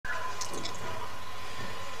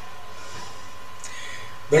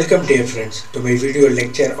Welcome dear friends to my video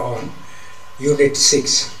lecture on Unit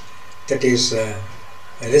 6, that is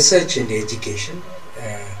Research in Education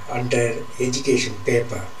under Education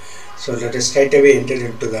paper. So let us straight away enter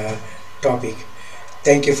into the topic.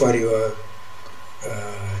 Thank you for your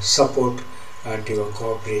support and your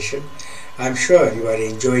cooperation. I am sure you are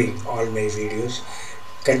enjoying all my videos.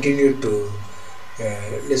 Continue to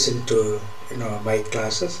listen to my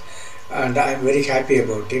classes, and I am very happy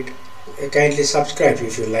about it. Kindly subscribe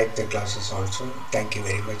if you like the classes also. Thank you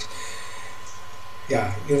very much.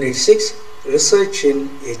 Yeah, Unit 6, Research in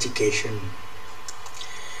Education.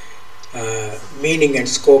 Meaning and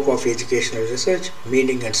scope of educational research,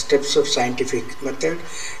 meaning and steps of scientific method,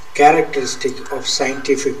 characteristic of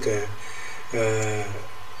scientific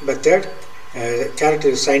method,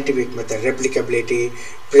 replicability,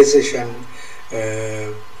 precision,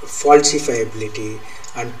 falsifiability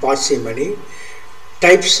and parsimony,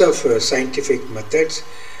 types of scientific methods,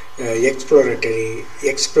 exploratory,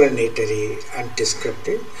 explanatory and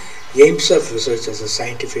descriptive, aims of research as a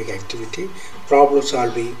scientific activity, problem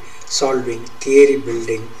solving, theory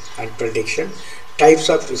building and prediction, types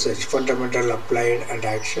of research, fundamental, applied and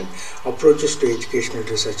action, approaches to educational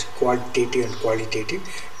research, quantitative and qualitative,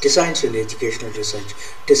 designs in educational research,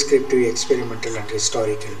 descriptive, experimental and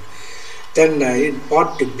historical. Then in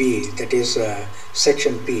part B, that is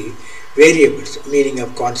section B, variables, meaning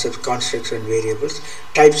of concepts, constructs and variables,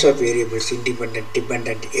 types of variables, independent,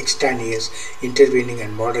 dependent, extraneous, intervening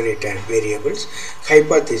and moderator variables,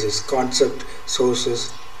 hypothesis, concept,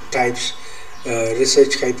 sources, types,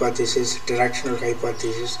 research hypothesis, directional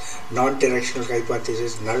hypothesis, non-directional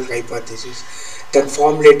hypothesis, null hypothesis, then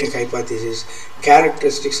formulating hypothesis,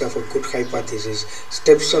 characteristics of a good hypothesis,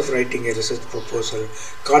 steps of writing a research proposal,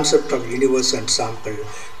 concept of universe and sample,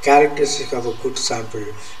 characteristics of a good sample,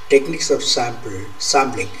 techniques of sampling,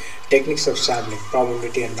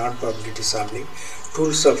 probability and non-probability sampling,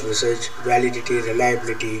 tools of research, validity,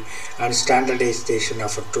 reliability and standardization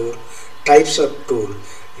of a tool, types of tool,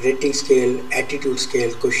 rating scale, attitude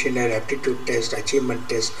scale, questionnaire, aptitude test, achievement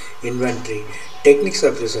test, inventory, techniques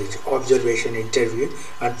of research, observation, interview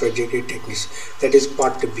and projective techniques. That is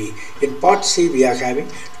part B. In part C, we are having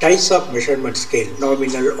types of measurement scale,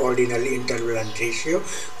 nominal, ordinal, interval and ratio,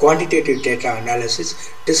 quantitative data analysis,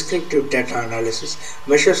 descriptive data analysis,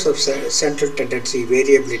 measures of central tendency,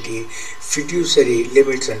 variability, fiduciary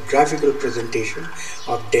limits and graphical presentation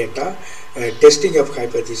of data, testing of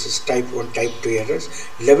hypothesis, type 1, type 2 errors,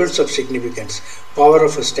 levels of significance, power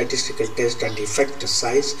of a statistical test and effect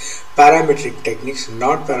size, parametric techniques,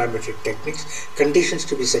 non-parametric techniques, conditions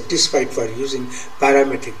to be satisfied for using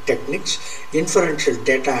parametric techniques, inferential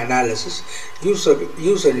data analysis,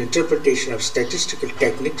 use and interpretation of statistical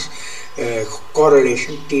techniques,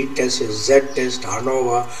 correlation, t-test, z-test,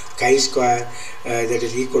 ANOVA, chi-square, that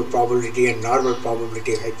is equal probability and normal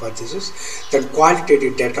probability hypothesis, then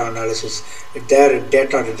qualitative data analysis, there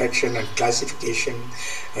data reduction and classification,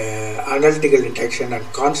 analytical interaction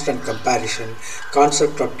and constant comparison,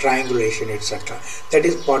 concept of triangulation, etc. That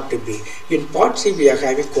is part B. In part C, we are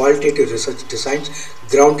having qualitative research designs,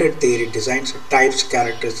 grounded theory designs, types,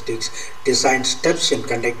 characteristics, design, steps in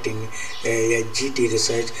conducting a GT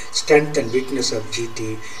research, strength and weakness of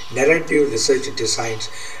GT, narrative research designs,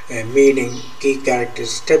 meaning, key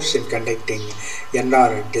characters, steps in conducting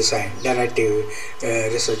NR design, narrative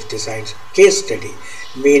research designs, case study,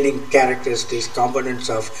 meaning, characteristics, components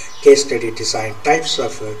of case study design, types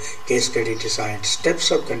of case study design,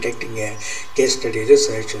 steps of conducting a case study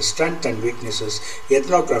research, strength and weaknesses,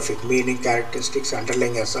 ethnographic, meaning, characteristics,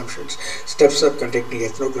 underlying assumptions, steps of conducting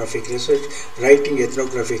ethnographic research, writing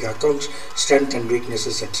ethnographic accounts, strength and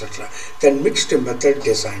weaknesses, etc. Then mixed method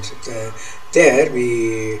designs. There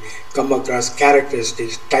we come across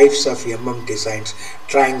characteristics, types of designs,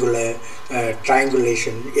 triangular,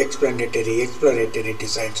 triangulation, explanatory, exploratory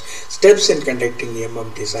designs, steps in conducting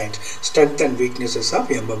designs, strength and weaknesses of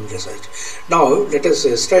research. Now let us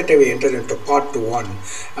straight away enter into part 1,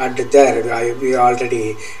 and there we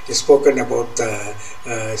already spoken about the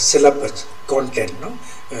syllabus content,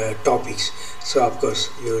 topics. So of course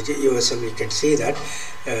you can see that.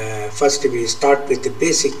 First we start with the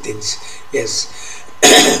basic things. Yes.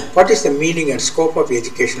 What is the meaning and scope of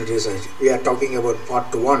educational research? We are talking about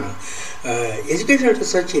part 1. Educational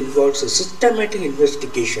research involves a systematic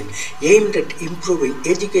investigation aimed at improving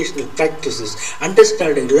educational practices,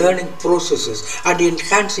 understanding learning processes and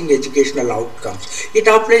enhancing educational outcomes. It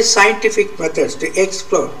applies scientific methods to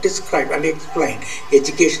explore, describe and explain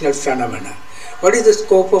educational phenomena. What is the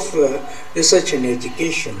scope of research in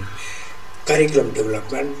education? Curriculum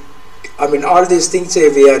development. I mean, all these things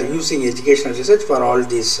we are using educational research for all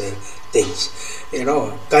these things.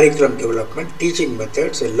 Curriculum development, teaching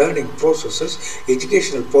methods, learning processes,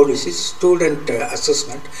 educational policies, student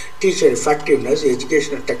assessment, teacher effectiveness,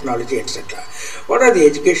 educational technology, etc. What are the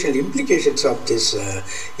educational implications of this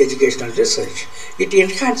educational research? It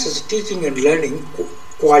enhances teaching and learning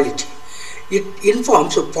quality. It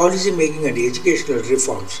informs policy making and educational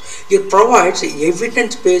reforms. It provides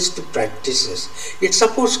evidence-based practices. It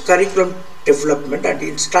supports curriculum development and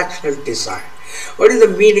instructional design. What is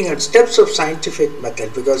the meaning and steps of scientific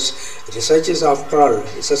method? Because research is, after all,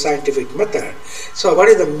 is a scientific method. So what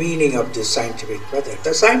is the meaning of this scientific method?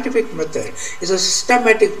 The scientific method is a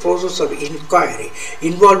systematic process of inquiry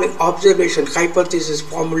involving observation, hypothesis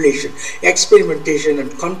formulation, experimentation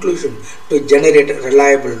and conclusion to generate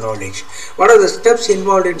reliable knowledge. What are the steps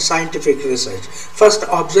involved in scientific research? First,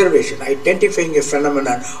 observation, identifying a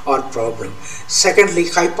phenomenon or problem. Secondly,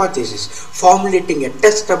 hypothesis, formulating a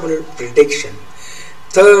testable prediction.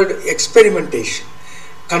 Third, experimentation,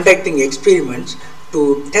 conducting experiments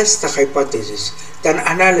to test the hypothesis. Then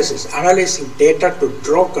analysis, analyzing data to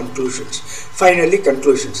draw conclusions. Finally,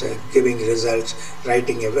 conclusions, giving results,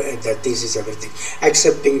 writing the thesis, everything.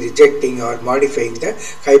 Accepting, rejecting or modifying the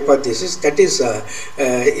hypothesis. That is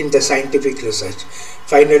in the scientific research.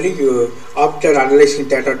 Finally, after analyzing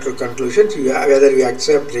data to conclusions, whether you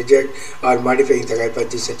accept, reject or modifying the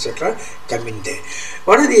hypothesis, etc., come in there.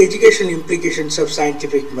 What are the educational implications of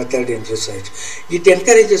scientific method in research? It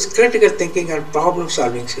encourages critical thinking and problem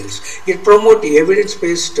solving skills. It promotes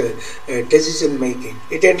evidence-based decision making.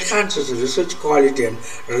 It enhances research quality and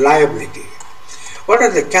reliability. What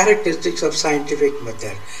are the characteristics of scientific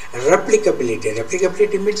method? Replicability.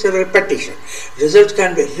 Replicability means a repetition. Results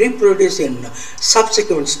can be reproduced in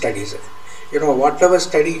subsequent studies. Whatever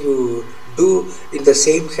study you do in the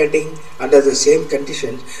same heading, under the same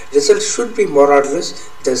conditions, results should be more or less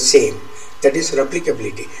the same. That is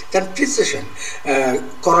replicability. Then precision,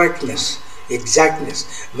 correctness,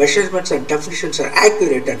 exactness, measurements and definitions are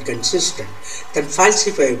accurate and consistent. Then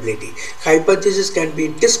falsifiability, hypothesis can be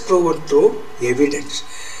disproven through evidence.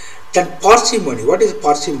 Then parsimony. What is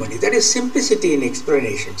parsimony? That is simplicity in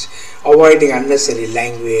explanations, avoiding unnecessary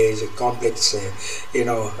language, complex,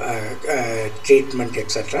 treatment,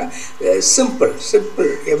 etc. Simple.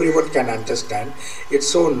 Everyone can understand. It's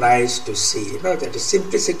so nice to see. That is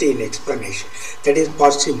simplicity in explanation. That is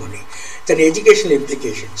parsimony. Then educational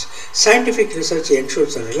implications. Scientific research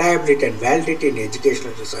ensures the reliability and validity in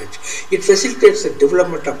educational research. It facilitates the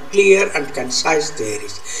development of clear and concise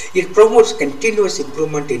theories. It promotes continuous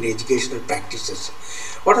improvement in educational practices.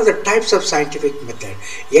 What are the types of scientific method?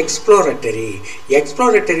 Exploratory.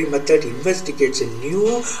 Exploratory method investigates a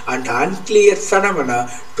new and unclear phenomena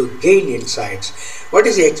to gain insights. What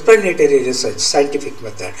is the explanatory research scientific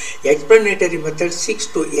method? Explanatory method seeks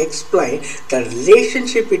to explain the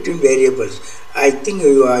relationship between variables. I think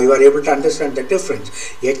you are able to understand the difference.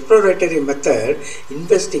 Exploratory method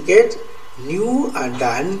investigates new and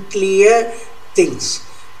unclear things,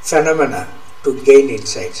 phenomena to gain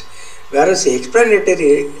insights. Whereas the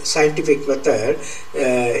explanatory scientific method,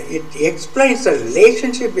 it explains the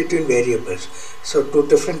relationship between variables. So two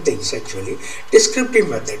different things actually. Descriptive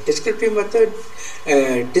method. Descriptive method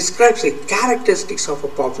describes the characteristics of a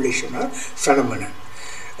population or phenomenon.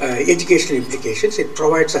 Educational implications. It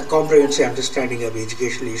provides a comprehensive understanding of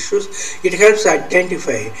educational issues. It helps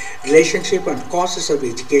identify relationship and causes of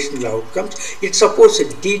educational outcomes. It supports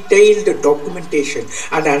a detailed documentation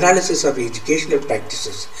and analysis of educational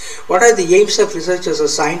practices. What are the aims of research as a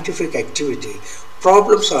scientific activity?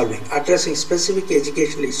 Problem solving, addressing specific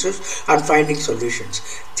educational issues and finding solutions.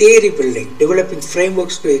 Theory building, developing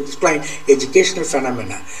frameworks to explain educational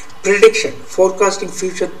phenomena. Prediction, forecasting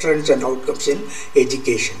future trends and outcomes in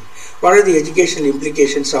education. What are the educational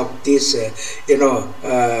implications of these,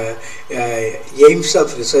 aims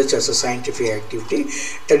of research as a scientific activity?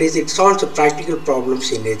 That is, it solves practical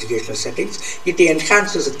problems in educational settings. It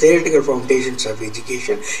enhances the theoretical foundations of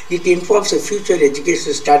education. It informs the future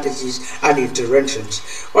educational strategies and interventions.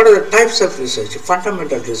 What are the types of research?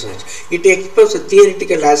 Fundamental research. It explores the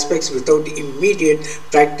theoretical aspects without immediate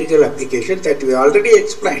practical application that we already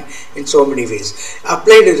explained in so many ways.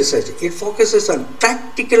 Applied research. It focuses on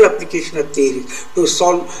practical application of theory to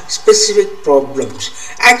solve specific problems.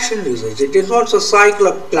 Action research. It involves a cycle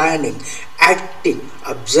of planning, acting,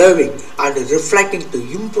 observing and reflecting to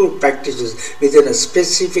improve practices within a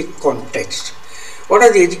specific context. What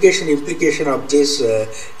are the education implication of this,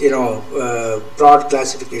 broad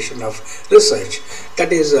classification of research?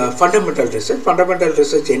 That is fundamental research. Fundamental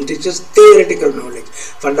research enriches theoretical knowledge.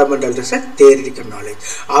 Fundamental research, theoretical knowledge.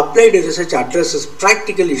 Applied research addresses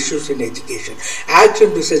practical issues in education.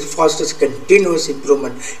 Action research fosters continuous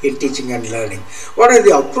improvement in teaching and learning. What are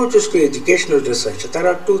the approaches to educational research? There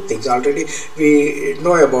are two things. Already we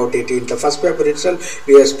know about it. In the first paper itself,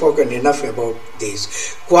 we have spoken enough about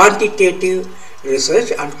these. Quantitative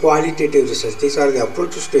research and qualitative research. These are the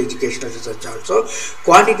approaches to educational research also.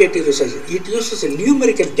 Quantitative research, it uses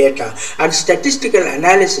numerical data and statistical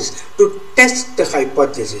analysis to test the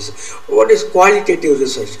hypothesis. What is qualitative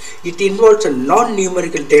research? It involves a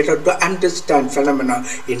non-numerical data to understand phenomena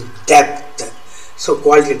in depth. So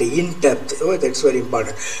qualitative, in depth, that's very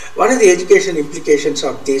important. What are the education implications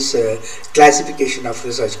of this classification of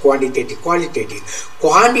research, quantitative, qualitative?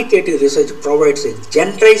 Quantitative research provides a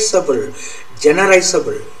generalizable,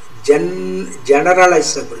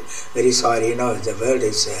 very sorry, the word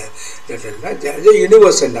is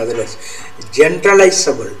universal, in other words.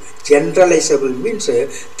 Generalizable means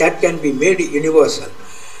that can be made universal.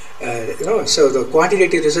 So the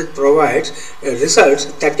quantitative research provides results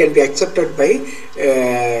that can be accepted by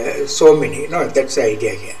so many. That's the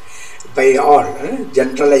idea here. By all,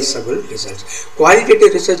 generalizable results.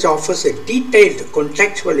 Qualitative research offers a detailed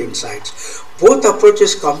contextual insights. Both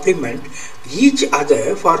approaches complement each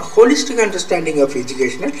other for holistic understanding of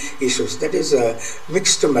educational issues. That is a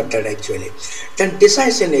mixed method actually. Then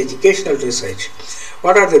designs in educational research.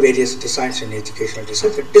 What are the various designs in educational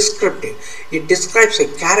research? Descriptive. It describes the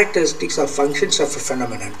characteristics or functions of a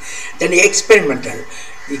phenomenon. Then experimental.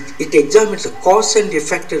 It examines the cause and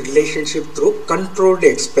effect relationship through controlled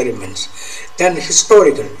experiments. Then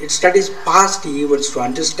historical. It studies past events to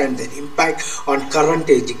understand their impact on current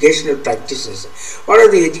educational practices. What are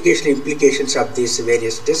the educational implications of these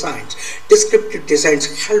various designs? Descriptive designs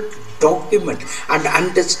help document and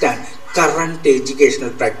understand current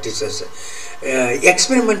educational practices.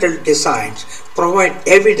 Experimental designs provide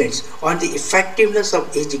evidence on the effectiveness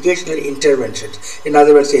of educational interventions, in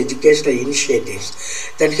other words, educational initiatives.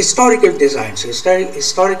 Then historical designs.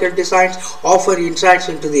 Historical designs offer insights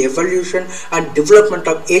into the evolution and development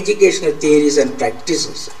of educational theories and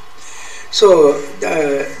practices. So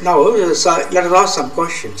now let us ask some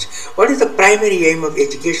questions. What is the primary aim of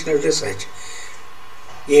educational research?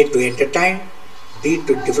 A, to entertain. B,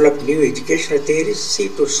 to develop new educational theories. C,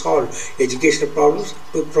 to solve educational problems,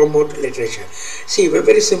 to promote literature. See,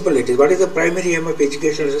 very simple it is. What is the primary aim of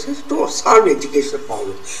educational research? To solve educational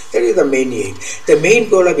problems. That is the main aim. The main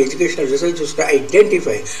goal of educational research is to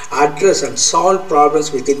identify, address and solve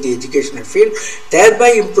problems within the educational field,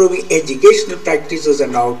 thereby improving educational practices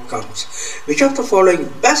and outcomes. Which of the following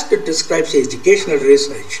best describes educational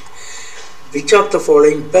research? Which of the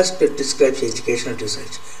following best describes educational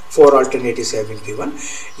research? 4 alternatives have been given.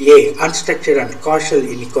 A, unstructured and causal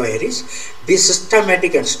inquiries. B,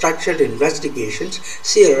 systematic and structured investigations.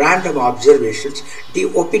 C, random observations.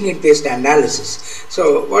 D, opinion-based analysis.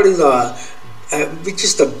 So, what is the which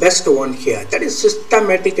is the best one here? That is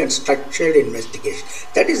systematic and structured investigation.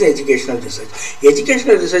 That is educational research.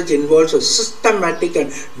 Educational research involves a systematic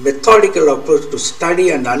and methodical approach to study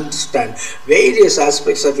and understand various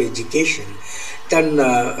aspects of education. Then,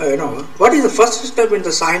 what is the first step in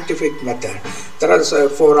the scientific method? There are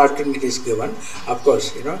 4 alternatives given. Of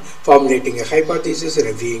course, formulating a hypothesis,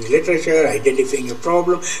 reviewing literature, identifying a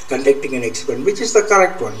problem, conducting an experiment. Which is the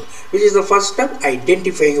correct one? Which is the first step?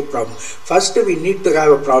 Identifying a problem. First, we need to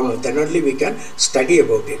have a problem. Then only we can study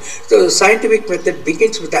about it. So, the scientific method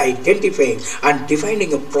begins with identifying and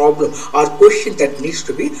defining a problem or question that needs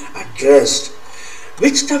to be addressed.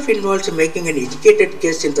 Which step involves making an educated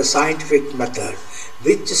guess in the scientific method?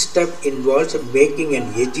 Which step involves making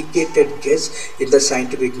an educated guess in the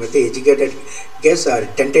scientific method? Educated guess or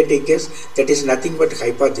tentative guess, that is nothing but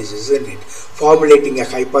hypothesis, isn't it? Formulating a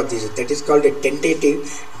hypothesis, that is called a tentative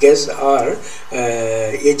guess or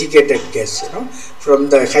educated guess. From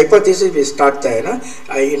the hypothesis we start the,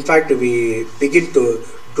 in fact we begin to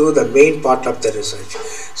do the main part of the research.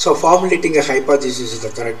 So formulating a hypothesis is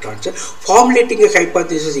the correct answer. Formulating a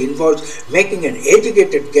hypothesis involves making an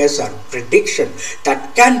educated guess or prediction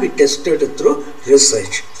that can be tested through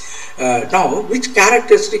research. Now, which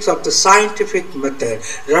characteristics of the scientific method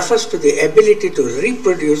refers to the ability to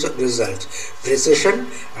reproduce results? Precision,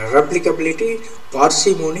 replicability,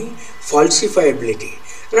 parsimony, falsifiability.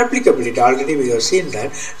 Replicability, already we have seen that.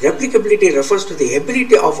 Replicability refers to the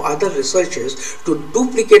ability of other researchers to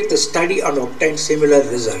duplicate the study and obtain similar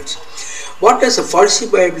results. What does a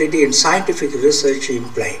falsifiability in scientific research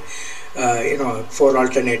imply? four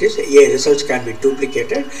alternatives. A, results can be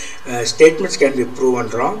duplicated, statements can be proven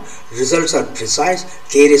wrong, results are precise,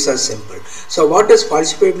 theories are simple. So what does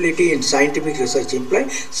falsifiability in scientific research imply?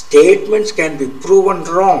 Statements can be proven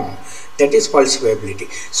wrong. That is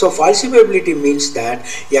falsifiability. So falsifiability means that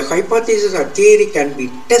a hypothesis or theory can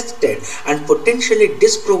be tested and potentially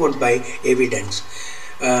disproven by evidence.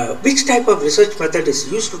 Which type of research method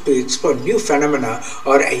is used to explore new phenomena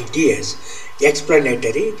or ideas?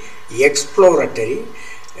 Explanatory, exploratory,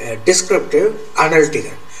 descriptive,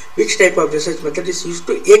 analytical. Which type of research method is used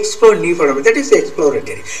to explore new phenomena? That is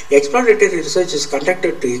exploratory. Exploratory research is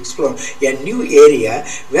conducted to explore a new area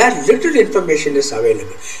where little information is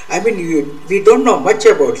available. I mean, we don't know much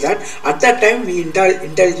about that. At that time, we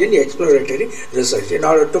indulge in exploratory research in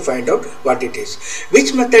order to find out what it is.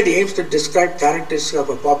 Which method aims to describe characteristics of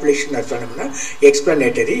a population or phenomena?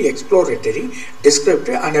 Explanatory, exploratory,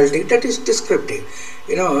 descriptive, analytic. That is descriptive.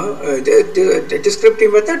 The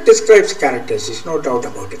descriptive method describes characteristics, no doubt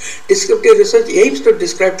about it. Descriptive research aims to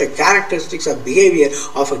describe the characteristics of behavior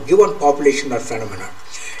of a given population or phenomenon.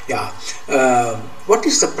 What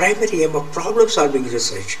is the primary aim of problem-solving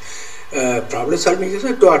research? Problem-solving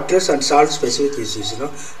research to address and solve specific issues.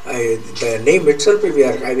 The name itself, we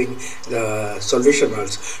are having the solution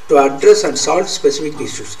also. To address and solve specific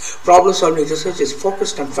issues. Problem-solving research is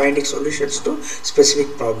focused on finding solutions to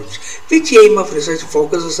specific problems. Which aim of research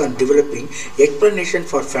focuses on developing explanation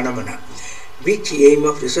for phenomena? Which aim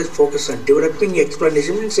of research focuses on developing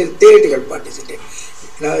explanation means a theoretical part, isn't it?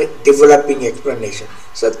 Developing explanation.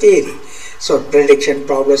 So theory. So prediction,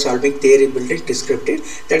 problem solving, theory building, descriptive,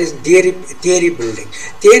 that is theory building.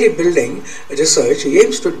 Theory building research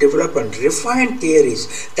aims to develop and refine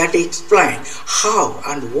theories that explain how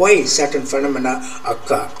and why certain phenomena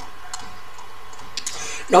occur.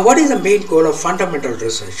 Now, what is the main goal of fundamental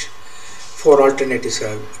research? Four alternatives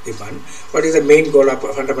are given. What is the main goal of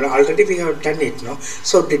fundamental? Already we have done it now.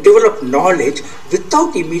 So to develop knowledge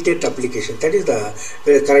without immediate application. That is the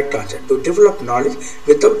correct answer. To develop knowledge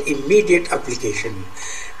without immediate application.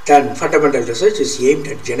 Then fundamental research is aimed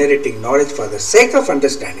at generating knowledge for the sake of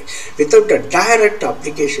understanding without a direct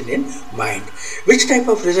application in mind. Which type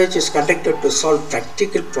of research is conducted to solve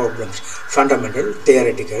practical problems? Fundamental,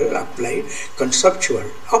 theoretical, applied, conceptual,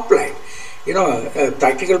 applied.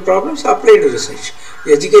 Practical problems, applied research.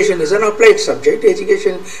 Education is an applied subject.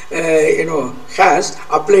 Education, has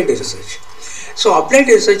applied research. So applied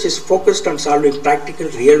research is focused on solving practical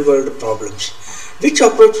real-world problems. Which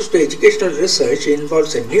approaches to educational research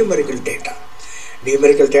involves a numerical data?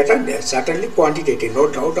 Numerical data, certainly quantitative,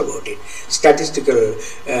 no doubt about it. Statistical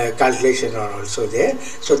calculation are also there.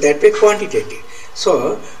 So that way quantitative.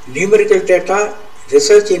 So numerical data,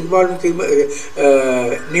 research involving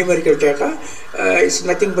numerical data is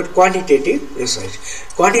nothing but quantitative research.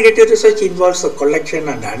 Quantitative research involves the collection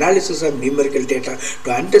and analysis of numerical data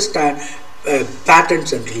to understand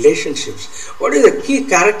patterns and relationships. What is the key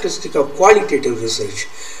characteristic of qualitative research?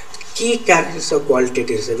 Key characteristics of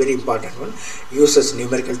qualitative is a very important one. Uses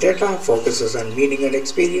numerical data, focuses on meaning and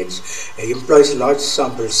experience, employs large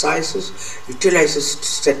sample sizes, utilizes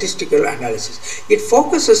statistical analysis. It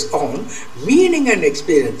focuses on meaning and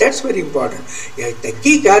experience. That's very important. The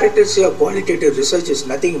key characteristic of qualitative research is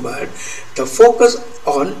nothing but the focus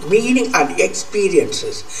on meaning and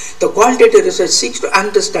experiences. The qualitative research seeks to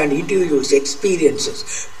understand individuals'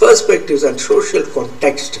 experiences, perspectives, and social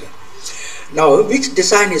context. Now, which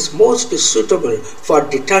design is most suitable for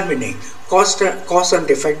determining cause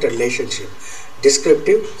and effect relationship?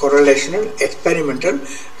 Descriptive, correlational, experimental,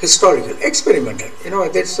 historical. Experimental,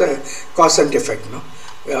 that's cause and effect, no?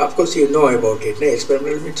 Of course, you know about it.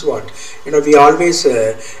 Experimental means what? We always,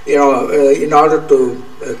 in order to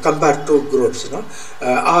compare two groups,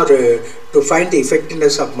 or to find the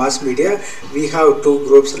effectiveness of mass media, we have two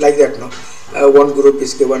groups like that, no? One group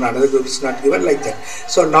is given, another group is not given, like that.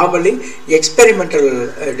 So normally experimental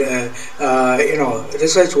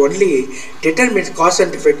research only determines cause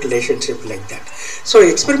and effect relationship like that. So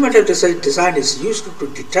experimental research design is used to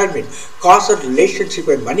determine causal relationship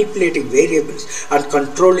by manipulating variables and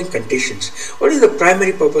controlling conditions. What is the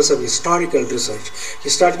primary purpose of historical research?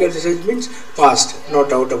 Historical research means past, no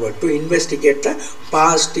doubt about it, to investigate the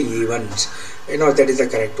past events. That is the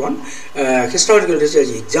correct one. Historical research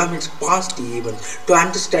examines past events to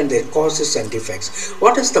understand their causes and effects.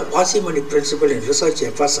 What does the parsimony principle in research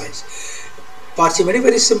emphasize? Parsimony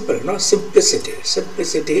very simple,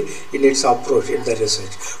 simplicity in its approach in the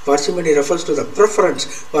research. Parsimony refers to the preference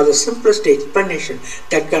for the simplest explanation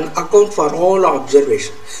that can account for all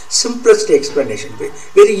observation. Simplest explanation,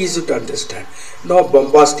 very easy to understand, no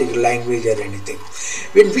bombastic language or anything.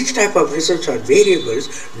 In which type of research are variables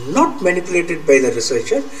not manipulated by the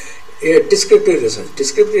researcher? Descriptive research.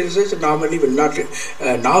 Descriptive research normally will not have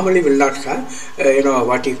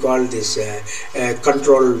what you call this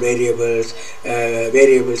control variables,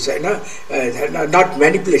 not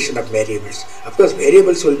manipulation of variables. Of course,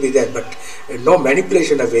 variables will be there, but no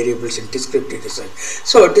manipulation of variables in descriptive research.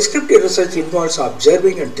 So, descriptive research involves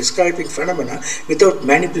observing and describing phenomena without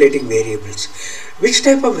manipulating variables. Which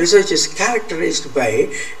type of research is characterized by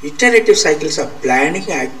iterative cycles of planning,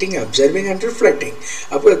 acting, observing and reflecting?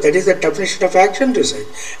 That is the definition of action research.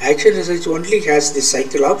 Action research only has the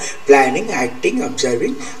cycle of planning, acting,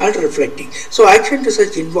 observing and reflecting. So action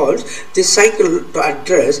research involves this cycle to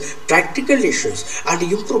address practical issues and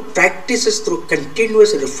improve practices through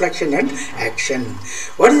continuous reflection and action.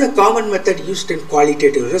 What is the common method used in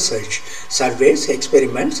qualitative research? Surveys,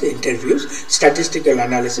 experiments, interviews, statistical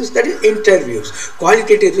analysis, that is interviews.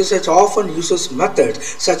 Qualitative research often uses methods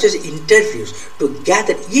such as interviews to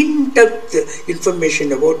gather in-depth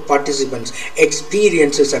information about participants'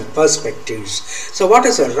 experiences and perspectives. So what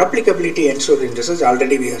is a replicability ensured in research?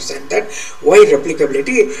 Already we have said that. Why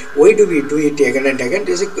replicability? Why do we do it again and again?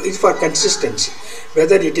 It's for consistency.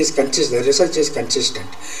 Whether it is consistent, the research is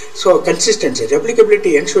consistent. So consistency,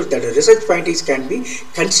 replicability ensures that research findings can be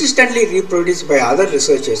consistently reproduced by other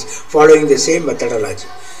researchers following the same methodology.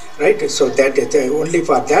 Right, so that only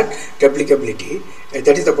for that replicability,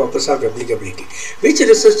 that is the purpose of replicability. Which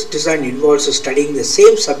research design involves studying the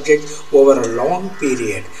same subject over a long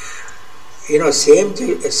period? Same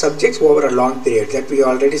subjects over a long period, that we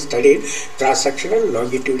already studied: cross-sectional,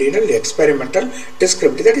 longitudinal, experimental,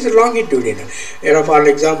 descriptive. That is a longitudinal. For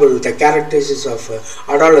example, the characteristics of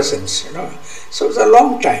adolescence. So it's a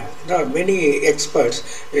long time. Many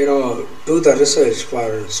experts, do the research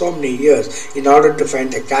for so many years in order to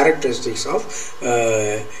find the characteristics of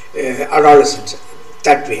adolescence.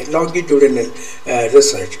 That way, longitudinal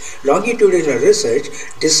research. Longitudinal research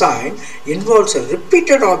design involves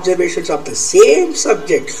repeated observations of the same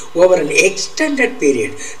subject over an extended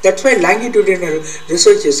period. That's why longitudinal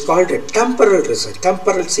research is called a temporal research,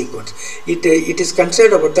 temporal sequence. It is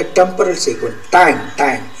concerned about the temporal sequence,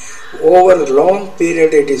 time. Over a long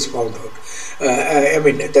period it is found out.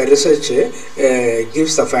 The research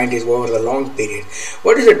gives the findings over the long period.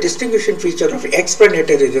 What is the distinguishing feature of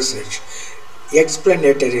explanatory research?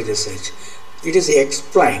 Explanatory research. It is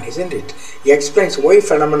explain, isn't it? Explains why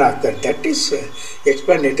phenomena occur. That is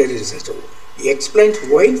explanatory research. Explains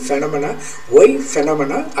why phenomena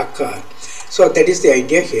occur. So that is the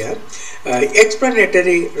idea here.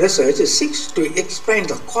 Explanatory research seeks to explain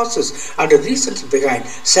the causes and the reasons behind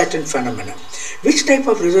certain phenomena. Which type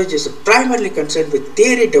of research is primarily concerned with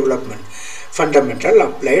theory development? Fundamental,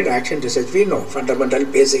 applied, action research. We know fundamental,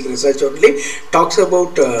 basic research only talks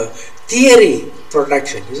about theory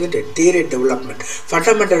production, isn't it? Theory development.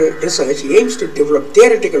 Fundamental research aims to develop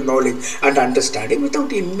theoretical knowledge and understanding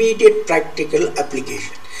without immediate practical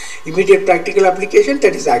application. Immediate practical application,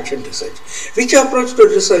 that is action research. Which approach to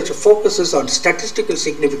research focuses on statistical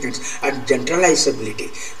significance and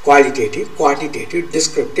generalizability? Qualitative, quantitative,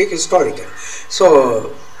 descriptive, historical.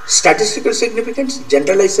 So statistical significance,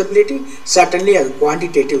 generalizability, certainly a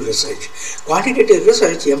quantitative research. Quantitative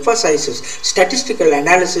research emphasizes statistical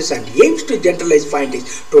analysis and aims to generalize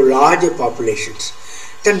findings to larger populations.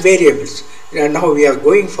 Then variables. Now we are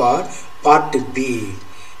going for part B.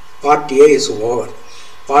 Part A is over.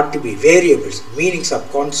 Part B, variables, meanings of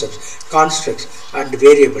concepts, constructs and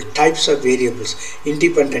variable, types of variables,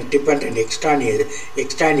 independent, dependent,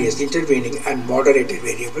 extraneous, intervening and moderated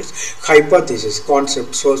variables, hypothesis,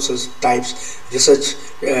 concept, sources, types, research,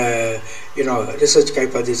 research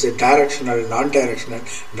hypothesis, directional, non-directional,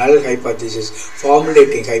 null hypothesis,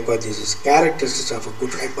 formulating hypothesis, characteristics of a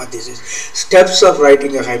good hypothesis, steps of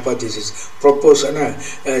writing a hypothesis, proposal,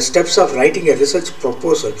 steps of writing a research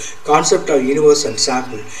proposal, concept of universe and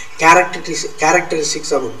sample,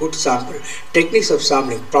 characteristics of a good sample, techniques of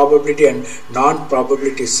sampling, probability and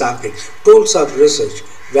non-probability sampling, tools of research,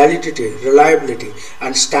 validity, reliability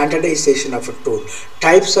and standardization of a tool,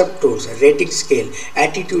 types of tools, rating scale,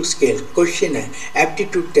 attitude scale, questionnaire,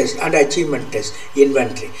 aptitude test and achievement test,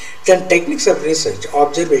 inventory. Then techniques of research,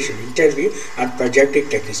 observation, interview and projective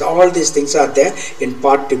techniques. All these things are there in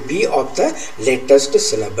part B of the latest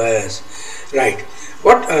syllabus. Right.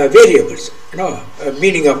 What variables?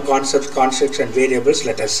 Meaning of concepts, constructs and variables.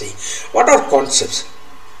 Let us see. What are concepts?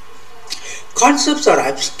 Concepts are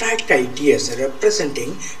abstract ideas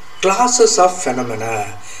representing classes of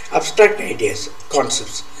phenomena. Abstract ideas,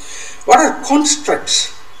 concepts. What are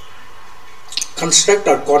constructs? Construct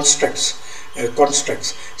or constructs.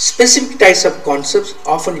 Constructs. Specific types of concepts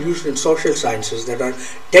often used in social sciences that are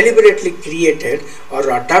deliberately created or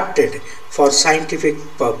adapted for scientific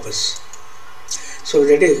purpose. So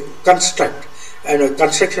that is construct,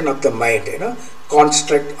 construction of the mind,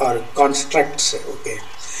 construct or constructs. Okay.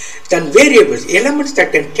 Then variables, elements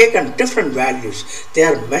that can take on different values. They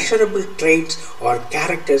are measurable traits or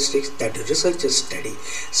characteristics that researchers study.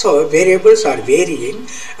 So variables are varying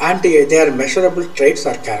and they are measurable traits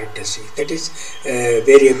or characteristics. That is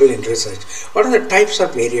variable in research. What are the types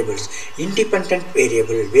of variables? Independent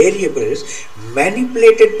variable, variables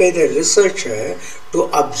manipulated by the researcher to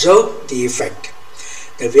observe the effect.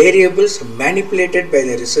 The variables manipulated by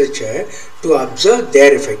the researcher to observe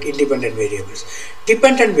their effect, independent variables.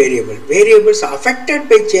 Dependent variable, variables affected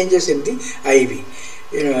by changes in the IV,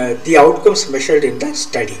 the outcomes measured in the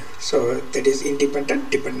study. So that is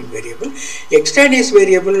independent, dependent variable. Extraneous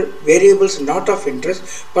variable, variables not of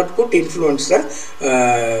interest but could influence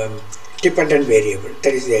the dependent variable.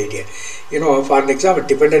 That is the idea. For an example,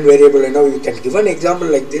 dependent variable, you can give an example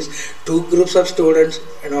like this. Two groups of students,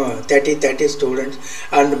 30 students,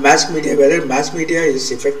 and mass media, whether mass media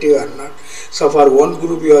is effective or not. So for one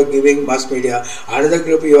group you are giving mass media, another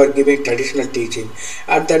group you are giving traditional teaching,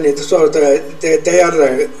 and then they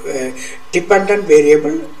are dependent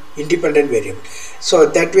variable, independent variable. So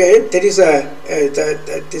that way there is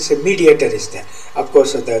this mediator is there. Of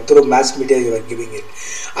course, through mass media you are giving it.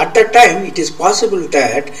 At that time, it is possible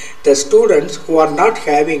that the students who are not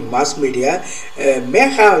having mass media may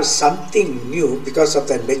have something new because of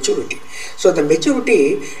their maturity. So the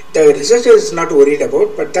maturity, the researcher is not worried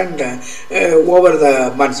about, but then over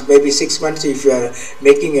the months, maybe 6 months, if you are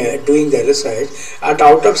doing the research, and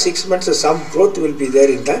out of 6 months, some growth will be there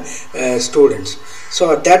in the students.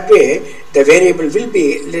 So that way, the variable will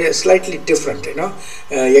be slightly different.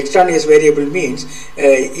 Extraneous variable means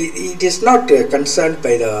it is not concerned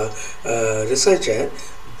by the researcher,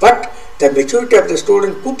 but the maturity of the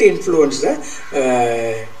student could influence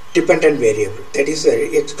the dependent variable, that is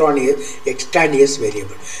extraneous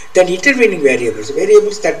variable. Then intervening variables,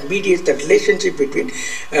 variables that mediate the relationship between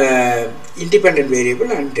independent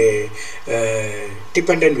variable and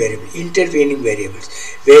dependent variable. Intervening variables,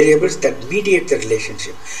 variables that mediate the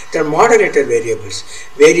relationship. Then moderator variables,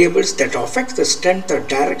 variables that affect the strength or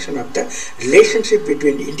direction of the relationship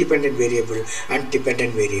between independent variable and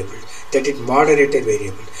dependent variable. That is moderator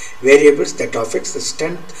variable, variables that affects the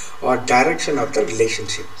strength or direction of the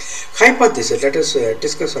relationship. Hypothesis, let us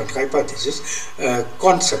discuss on hypothesis.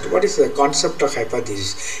 Concept, what is the concept of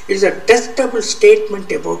hypothesis? It is a testable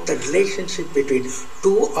statement about the relationship between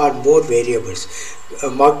two or more variables.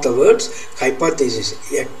 Mark the words, hypothesis,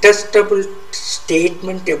 a testable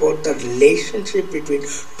statement about the relationship between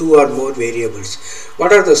two or more variables.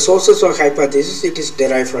 What are the sources of hypothesis? It is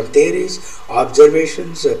derived from theories,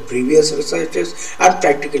 observations, previous researches, and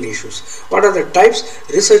practical issues. What are the types?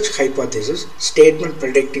 Research hypothesis, statement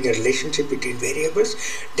predicting a relationship between variables.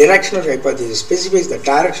 Directional hypothesis specifies the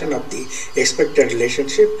direction of the expected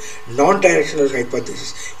relationship. Non-directional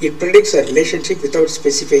hypothesis, it predicts a relationship without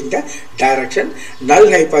specifying the direction.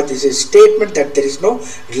 Null hypothesis, statement that there is no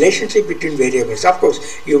relationship between variables. Of course,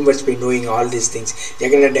 you must be knowing all these things.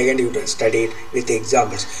 Again and again you have studied with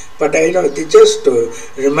examples. But just to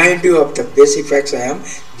remind you of the basic facts, I am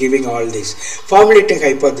giving all this. Formulating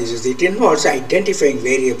hypothesis, it involves identifying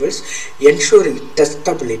variables, ensuring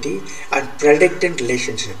testability, and predicting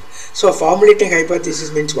relationship. So formulating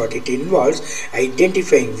hypothesis means what? It involves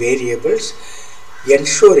identifying variables,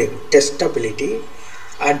 ensuring testability,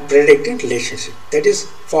 and predicting relationship. That is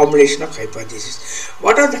formulation of hypothesis.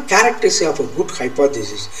 What are the characteristics of a good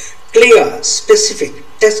hypothesis? Clear, specific,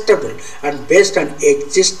 testable, and based on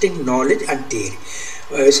existing knowledge and theory.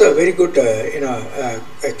 So very good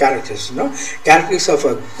characteristics. Characteristics of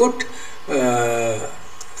a good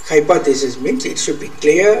hypothesis means it should be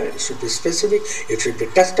clear, it should be specific, it should be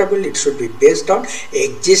testable, it should be based on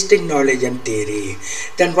existing knowledge and theory.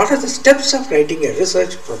 Then what are the steps of writing a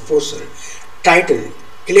research proposal? Title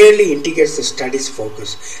clearly indicates the study's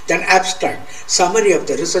focus. Then abstract, summary of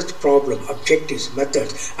the research problem, objectives,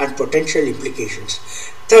 methods, and potential implications.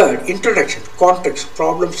 Third, introduction, context,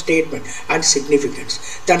 problem statement, and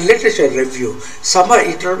significance. Then literature review,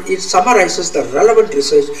 it summarizes the relevant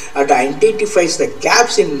research and identifies the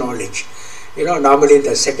gaps in knowledge. Normally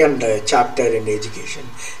the second chapter in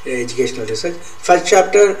educational research. First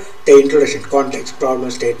chapter, the introduction, context,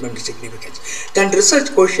 problem, statement, significance. Then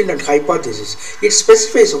research question and hypothesis. It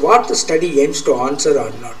specifies what the study aims to answer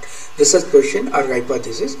or not. Research question or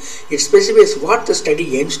hypothesis. It specifies what the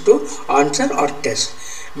study aims to answer or test.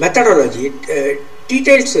 Methodology. It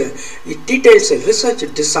details research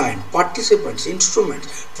design, participants,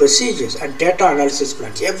 instruments, procedures, and data analysis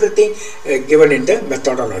plans. Everything given in the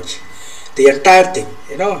methodology. The entire thing,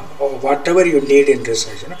 or whatever you need in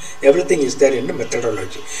research, everything is there in the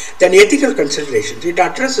methodology. Then ethical considerations. It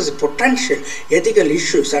addresses potential ethical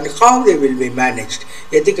issues and how they will be managed.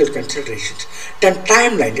 Ethical considerations. Then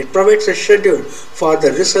timeline. It provides a schedule for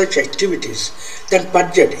the research activities. Then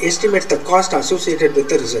budget. Estimates the cost associated with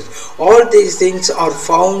the research. All these things are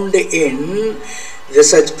found in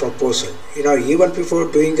research proposal. Even before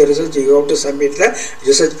doing the research, you have to submit the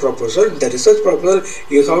research proposal. In the research proposal,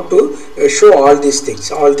 you have to show all these things,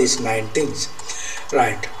 all these 9 things.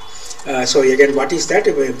 Right. So again, what is that?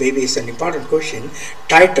 Maybe it's an important question.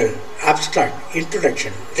 Title, abstract,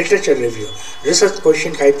 introduction, literature review, research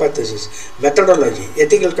question, hypothesis, methodology,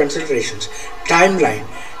 ethical considerations, timeline,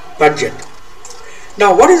 budget.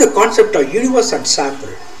 Now, what is the concept of universe and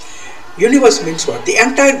sample? Universe means what? The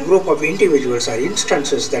entire group of individuals or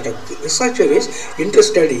instances that a researcher is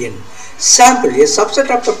interested in. Sample, a subset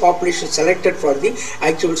of the population selected for the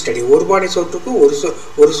actual study. So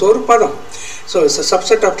it's a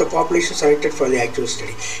subset of the population selected for the actual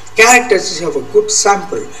study. Characteristics of a good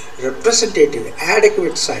sample: representative,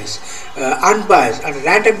 adequate size, unbiased, and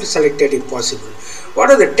randomly selected if possible. What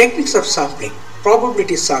are the techniques of sampling?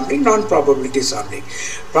 Probability sampling, non-probability sampling.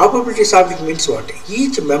 Probability sampling means what?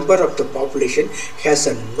 Each member of the population has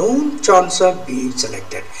a known chance of being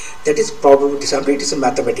selected. That is probability sampling. It is a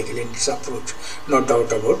mathematical in its approach, no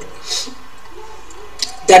doubt about.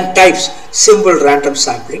 Then types: simple random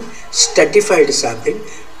sampling, stratified sampling,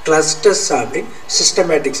 cluster sampling,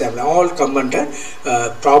 systematic sampling, all come under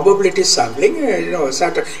probability sampling.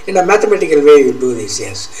 In a mathematical way you do this.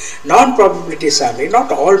 Yes. Non-probability sampling,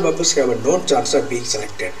 not all members have a known chance of being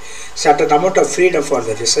selected. Certain amount of freedom for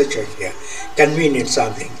the researcher here. Convenient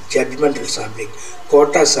sampling, judgmental sampling,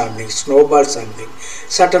 quota sampling, snowball sampling.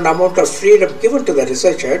 Certain amount of freedom given to the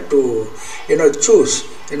researcher to choose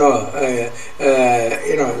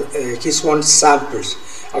his own samples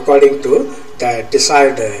according to the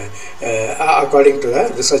desired, according to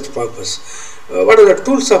the research purpose. What are the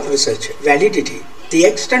tools of research? Validity, the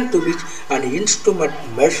extent to which an instrument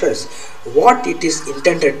measures what it is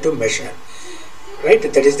intended to measure. Right,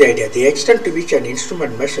 that is the idea. The extent to which an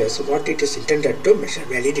instrument measures what it is intended to measure.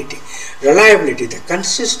 Validity. Reliability, the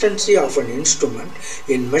consistency of an instrument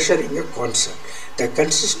in measuring a concept. The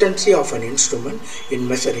consistency of an instrument in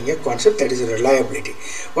measuring a concept, that is reliability.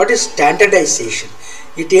 What is standardization?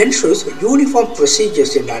 It ensures uniform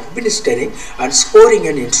procedures in administering and scoring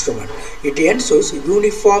an instrument. It ensures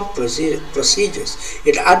uniform procedures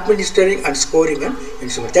in administering and scoring an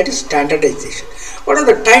instrument. That is standardization. What are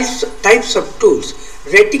the types of tools?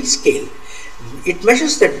 Rating scale. It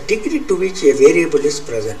measures the degree to which a variable is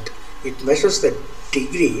present. It measures the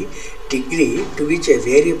degree to which a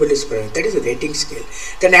variable is present. That is a rating scale.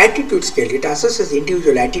 Then attitude scale. It assesses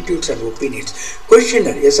individual attitudes and opinions.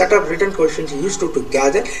 Questionnaire, a set of written questions used to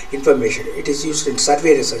gather information. It is used in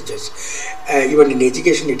survey researches. Even in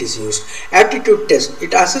education it is used. Aptitude test.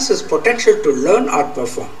 It assesses potential to learn or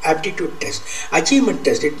perform. Aptitude test. Achievement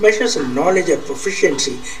test. It measures knowledge or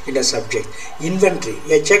proficiency in a subject. Inventory,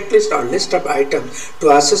 a checklist or list of items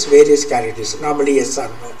to assess various characteristics. Normally yes or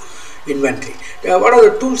no. Inventory. What are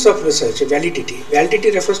the tools of research? Validity. Validity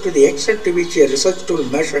refers to the extent to which a research tool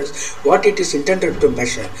measures what it is intended to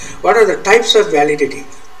measure. What are the types of validity?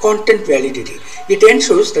 Content validity. It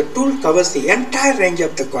ensures the tool covers the entire range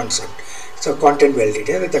of the concept. So content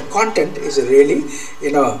validity. The content is really,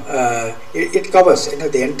 it covers,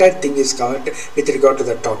 the entire thing is covered with regard to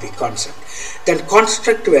the topic concept. Then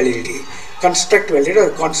construct validity. Construct validity or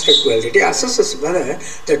construct validity assesses whether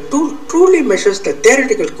the tool truly measures the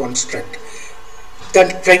theoretical construct.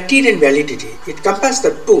 Then criterion validity. It compares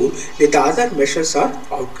the tool with other measures or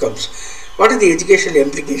outcomes. What are the educational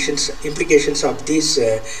implications of these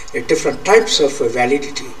different types of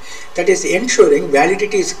validity? That is, ensuring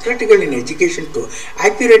validity is critical in education to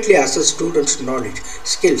accurately assess students' knowledge,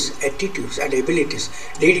 skills, attitudes, and abilities,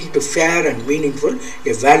 leading to fair and meaningful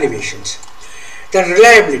evaluations. Then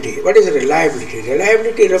reliability. What is reliability?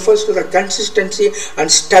 Reliability refers to the consistency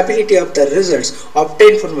and stability of the results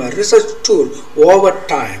obtained from a research tool over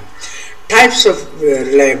time. Types of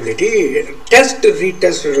reliability: test,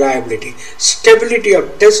 retest reliability, stability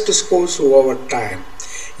of test scores over time,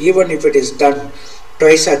 Even if it is done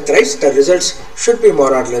twice or thrice, the results should be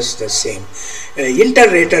more or less the same.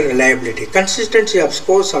 Inter-rater reliability, consistency of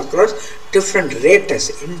scores across different raters,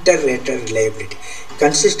 inter-rater reliability,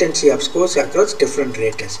 consistency of scores across different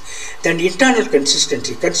raters. Then internal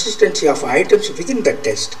consistency, consistency of items within the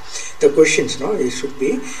test. The questions, it should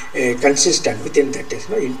be consistent within the test.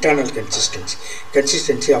 Internal consistency,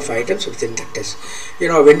 consistency of items within the test.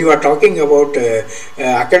 When you are talking about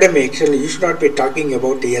academics, you should not be talking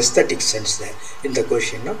about the aesthetic sense there in the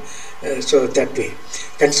question. So that way,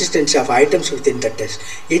 consistency of items within the test.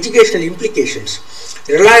 Educational implications.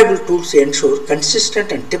 Reliable tools ensure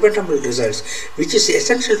consistent and dependable results, which is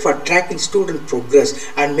essential for tracking student progress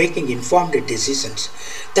and making informed decisions.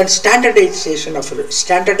 Then standardization of a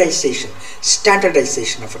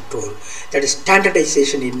tool. That is,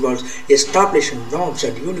 standardization involves establishing norms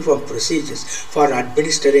and uniform procedures for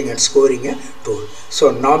administering and scoring a tool. So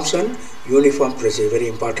norms and uniform procedure, very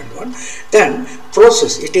important one. Then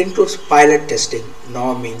process, it includes pilot testing,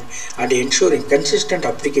 norming, and ensuring consistent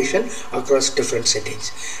application across different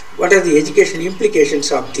settings. What are the educational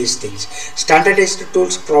implications of these things? Standardized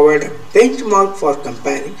tools provide a benchmark for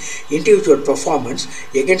comparing individual performance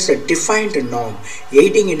against a defined norm,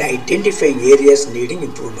 aiding in identifying areas needing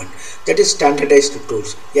improvement. That is standardized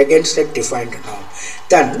tools against a defined norm.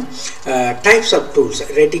 Then types of tools,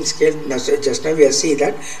 rating scale, just now we have seen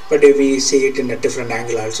that, but we see it in a different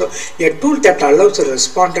angle also. A tool that allows the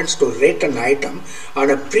respondents to rate an item on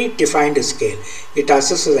a predefined scale. It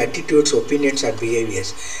assesses attitudes, opinions, and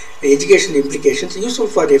behaviors. Educational implications, useful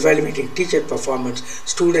for evaluating teacher performance,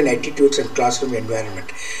 student attitudes, and classroom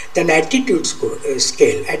environment. Then attitude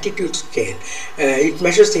scale. It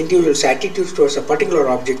measures the individual's attitudes towards a particular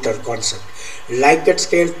object or concept. Likert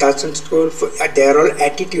scale, Thurson scale, they are all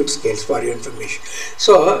attitude scales for your information.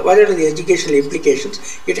 So, what are the educational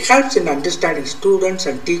implications? It helps in understanding students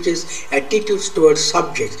and teachers' attitudes towards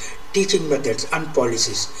subjects, teaching methods, and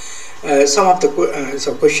policies. Some of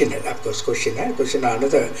the questionnaire, of course, questionnaire,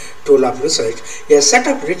 another tool of research. A set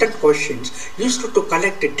of written questions used to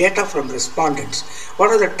collect data from respondents. What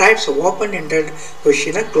are the types of open-ended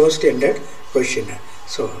questionnaire, closed-ended questionnaire?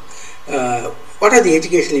 So, what are the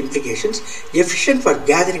educational implications? Efficient for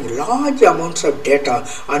gathering large amounts of data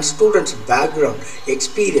on students' background,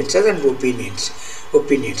 experiences, and opinions.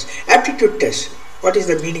 Aptitude test. What is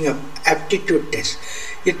the meaning of aptitude test?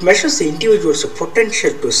 It measures the individual's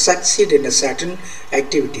potential to succeed in a certain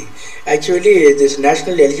activity. Actually, this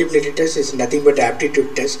national eligibility test is nothing but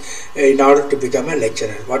aptitude test in order to become a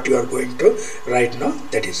lecturer. What you are going to write now,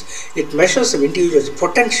 that is. It measures the individual's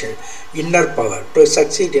potential, inner power to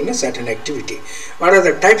succeed in a certain activity. What are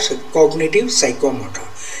the types of cognitive, psychomotor?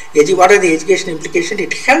 What are the educational implications?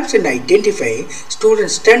 It helps in identifying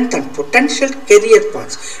students' strength and potential career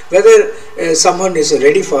paths, whether someone is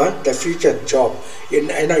ready for the future job in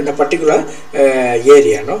a particular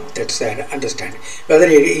area. That's understanding. Whether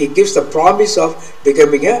he gives the promise of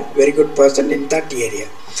becoming a very good person in that area.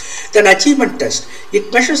 Then achievement test.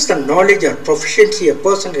 It measures the knowledge or proficiency a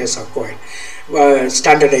person has acquired.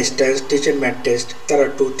 Standardized test, teacher-made test. There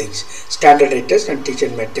are two things: standardized test and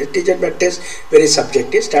teacher-made test. Teacher-made test very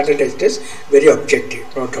subjective, standardized test very objective,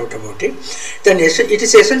 no doubt about it. Then it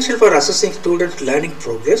is essential for assessing students' learning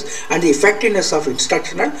progress and the effectiveness of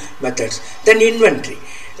instructional methods. Then inventory.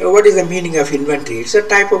 What is the meaning of inventory? It's a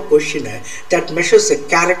type of questionnaire that measures the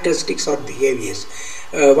characteristics or behaviors.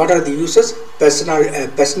 What are the uses?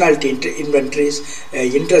 Personality inventories,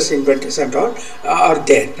 interest inventories, and all are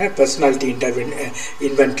there. Personality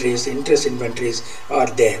inventories, interest inventories are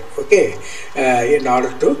there. Okay, in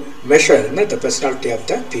order to measure the personality of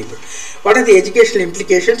the people. What are the educational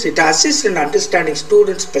implications? It assists in understanding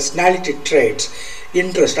students' personality traits,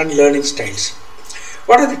 interest, and learning styles.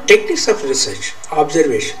 What are the techniques of research?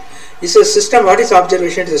 Observation. Is a system. What is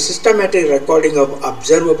observation? It is a systematic recording of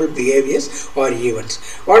observable behaviors or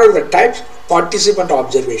events. What are the types? Participant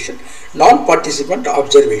observation, non-participant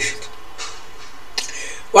observation.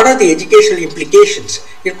 What are the educational implications?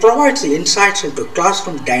 It provides the insights into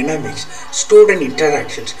classroom dynamics, student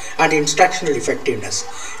interactions, and instructional effectiveness.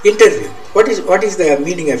 Interview. What is the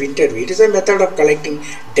meaning of interview? It is a method of collecting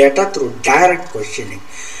data through direct questioning.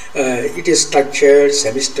 It is structured,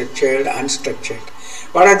 semi-structured, unstructured.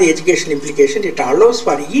 What are the educational implications? It allows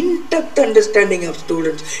for in-depth understanding of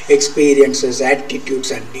students' experiences,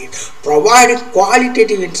 attitudes, and needs, providing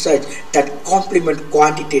qualitative insights that complement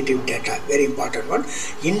quantitative data. Very important one.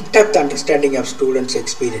 In-depth understanding of students'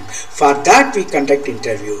 experience. For that, we conduct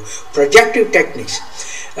interview. Projective techniques.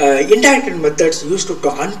 Indirect methods used to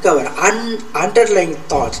uncover underlying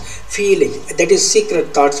thoughts, feelings, that is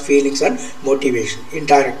secret thoughts, feelings, and motivation.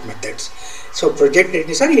 Indirect methods. So project it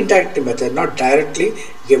is an indirect method, not directly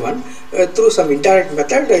given. Through some indirect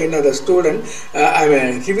method, the student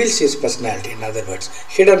reveals his personality, in other words,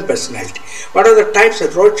 hidden personality. What are the types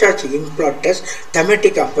of Rorschach ink blot test,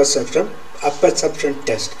 thematic perception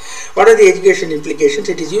test? What are the education implications?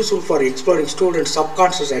 It is useful for exploring students'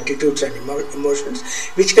 subconscious attitudes and emotions,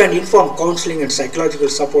 which can inform counseling and psychological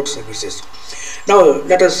support services. Now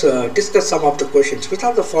let us discuss some of the questions. Which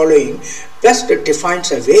of the following best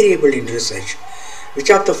defines a variable in research? Which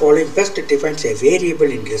of the following best defines a variable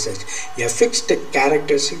in research? A fixed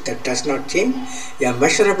characteristic that does not change, a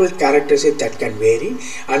measurable characteristic that can vary,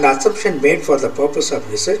 an assumption made for the purpose of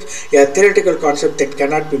research, a theoretical concept that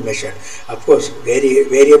cannot be measured. Of course,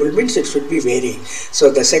 variable means it should be varying. So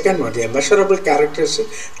the second one, a measurable characteristic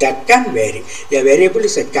that can vary. A variable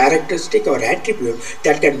is a characteristic or attribute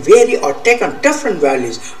that can vary or take on different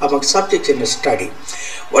values among subjects in a study.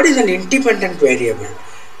 What is an independent variable?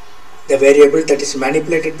 The variable that is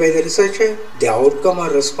manipulated by the researcher, the outcome or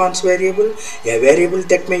response variable, a variable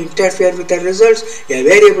that may interfere with the results, a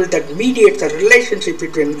variable that mediates the relationship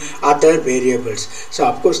between other variables. So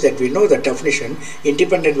of course that we know the definition,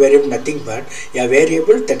 independent variable nothing but a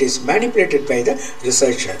variable that is manipulated by the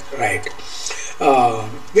researcher, right?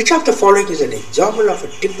 Which of the following is an example of a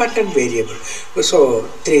dependent variable? So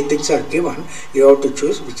three things are given. You have to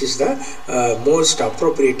choose which is the most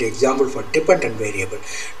appropriate example for dependent variable.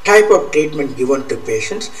 Type of treatment given to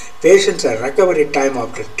patients, patients' recovery time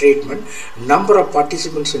after treatment, number of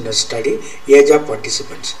participants in the study, age of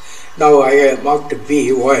participants. Now I marked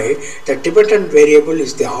B. Why? The dependent variable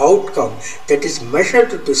is the outcome that is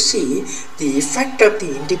measured to see the effect of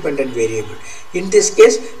the independent variable. In this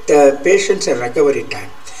case, the patient's recovery time.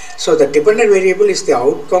 So the dependent variable is the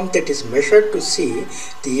outcome that is measured to see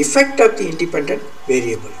the effect of the independent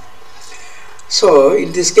variable. So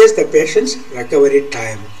in this case, the patient's recovery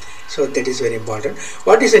time. So that is very important.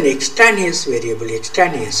 What is an extraneous variable?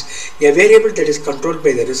 Extraneous, a variable that is controlled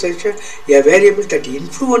by the researcher, a variable that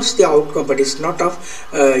influences the outcome but is not of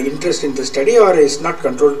interest in the study or is not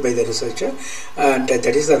controlled by the researcher, and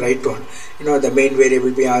that is the right one. The main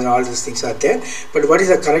variable beyond all these things are there. But what is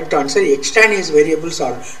the correct answer? Extraneous variables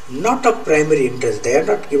are not of primary interest. They are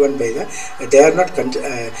not given by the. They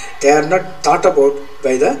are not thought about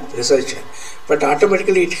by the researcher. But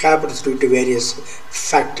automatically it happens due to various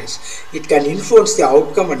factors. It can influence the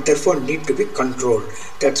outcome and therefore need to be controlled.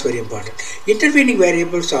 That's very important. Intervening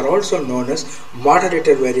variables are also known as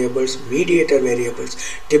moderator variables, mediator variables,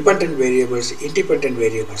 dependent variables, independent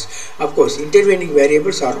variables. Of course, intervening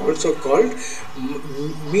variables are also called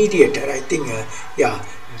mediator. I think,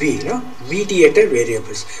 B, mediator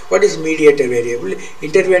variables. What is mediator variable?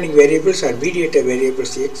 Intervening variables are mediator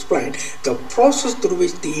variables. They explain the process through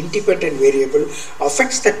which the independent variable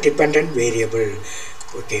affects the dependent variable.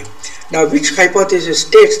 Okay. Now, which hypothesis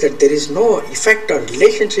states that there is no effect or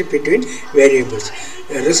relationship between variables?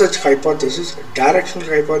 Research hypothesis, directional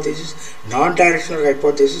hypothesis, non-directional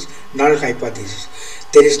hypothesis, null hypothesis.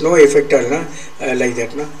 There is no effect like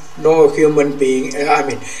that. No human being,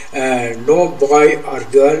 no boy or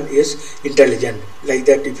girl is intelligent. Like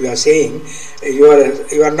that, if you are saying,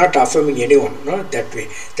 you are not affirming anyone, that way.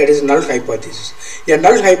 That is null hypothesis. A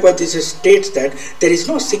null hypothesis states that there is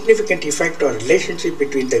no significant effect or relationship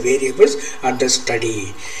between the variables under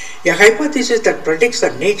study. A hypothesis that predicts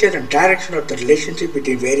the nature and direction of the relationship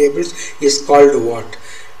between variables is called what?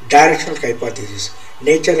 Directional hypothesis.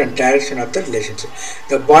 Nature and direction of the relationship.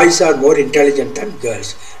 The boys are more intelligent than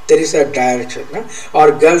girls. There is a direction,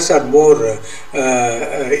 or girls are more,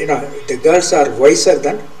 the girls are wiser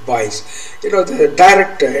than boys. There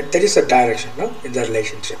is a direction in the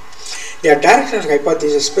relationship. The directional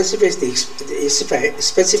hypothesis specifies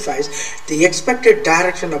the expected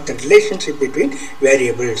direction of the relationship between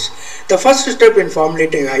variables. The first step in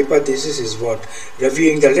formulating a hypothesis is what?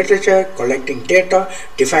 Reviewing the literature, collecting data,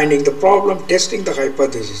 defining the problem, testing the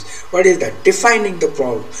hypothesis. What is that? Defining the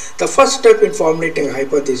problem. The first step in formulating a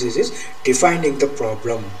hypothesis is defining the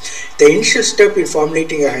problem. The initial step in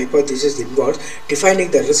formulating a hypothesis involves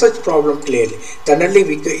defining the research problem clearly. Then only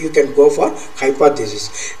you can go for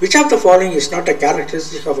hypothesis. Which of the following is not a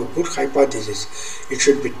characteristic of a good hypothesis? It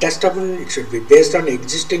should be testable, it should be based on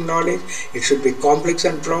existing knowledge, it should be complex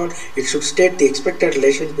and broad, it should state the expected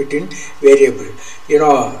relation between variable.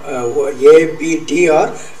 A, B, D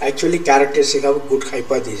are actually characteristic of a good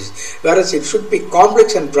hypothesis. Whereas it should be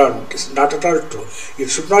complex and broad. It is not at all true. It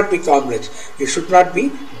should not be complex. It should not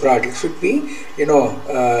be broad. It should be,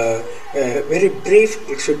 very brief.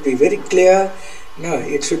 It should be very clear. No,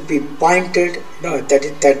 it should be pointed. No,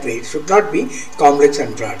 that way. It should not be complex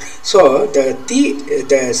and broad. So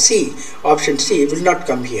the C, option C, will not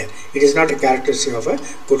come here. It is not a characteristic of a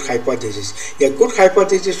good hypothesis. A good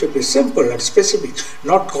hypothesis should be simple and specific,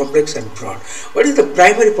 not complex and broad. What is the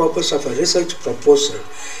primary purpose of a research proposal?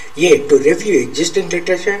 A, to review existing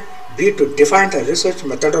literature. B, to define the research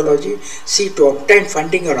methodology. C, to obtain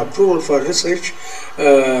funding or approval for research,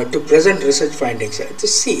 to present research findings. It's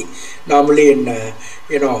C. Normally in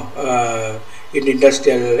in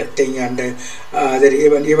industrial thing and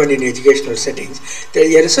even in educational settings,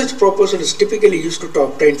 a research proposal is typically used to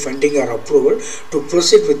obtain funding or approval to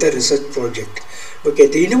proceed with the research project. Okay,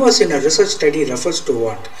 the universe in a research study refers to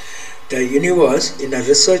what? The universe in a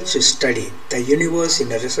research study. The universe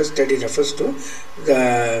in a research study refers to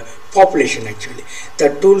the population actually.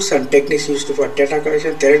 The tools and techniques used for data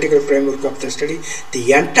collection, theoretical framework of the study,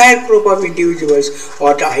 the entire group of individuals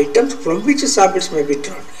or the items from which samples may be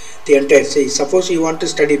drawn. The entire, say, suppose you want to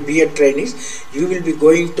study B.Ed trainees, you will be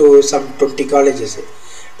going to some 20 colleges.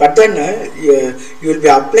 But then you will be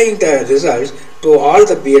applying the results to all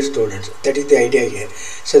the B.Ed students. That is the idea here.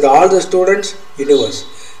 So all the students,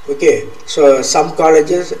 universe. Okay, so some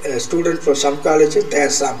colleges, students from some colleges, they are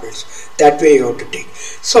samples. That way you have to take.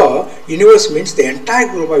 So, universe means the entire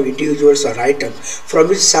group of individuals or items from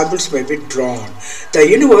which samples may be drawn. The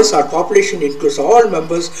universe or population includes all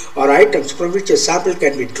members or items from which a sample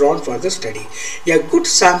can be drawn for the study. A good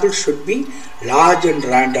sample should be large and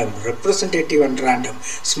random, representative and random,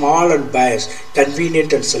 small and biased,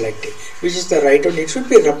 convenient and selective. Which is the right one? It should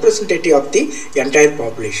be representative of the entire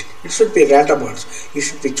population. It should be random also. It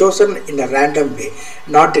should be chosen in a random way,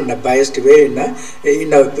 not in a biased way,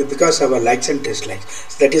 because of our likes and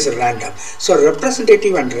dislikes. That is random. So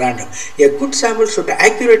representative and random. A good sample should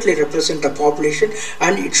accurately represent the population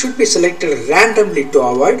and it should be selected randomly to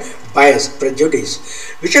avoid bias, prejudice.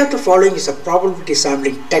 Which of the following is a probability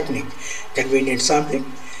sampling technique? Convenient sampling,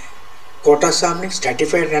 quota sampling,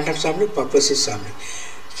 stratified random sampling, purposive sampling.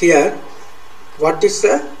 Here, what is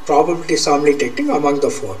the probability sampling technique among the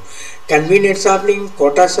four? Convenient sampling,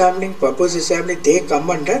 quota sampling, purposive sampling, they come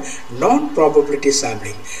under non-probability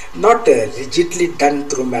sampling, not rigidly done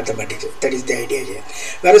through mathematics. That is the idea here.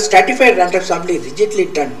 Whereas stratified random sampling is rigidly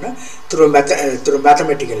done through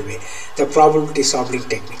mathematical way, the probability sampling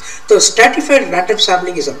technique. So stratified random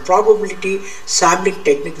sampling is a probability sampling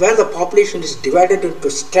technique where the population is divided into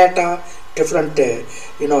strata, different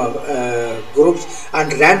groups,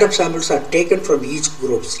 and random samples are taken from each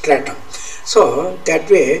group stratum. So that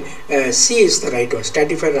way C is the right one.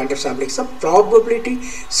 Stratified random sampling is a probability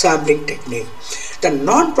sampling technique. The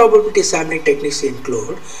non-probability sampling techniques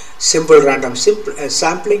include simple random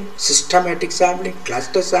sampling, systematic sampling,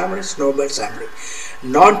 cluster sampling, snowball sampling.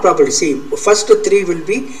 Non-probability, see, first three will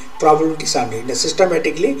be probability sampling.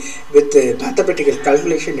 Systematically with mathematical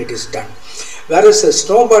calculation it is done. Whereas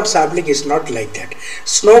snowball sampling is not like that.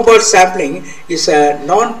 Snowball sampling is a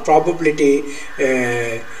non-probability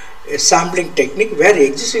sampling technique where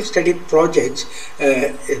existing study projects,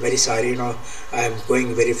 very sorry, I am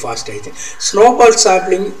going very fast, I think. Snowball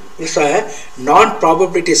sampling is a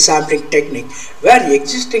non-probability sampling technique where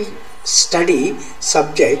existing study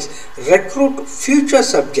subjects recruit future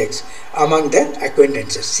subjects among their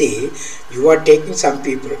acquaintances. See, you are taking some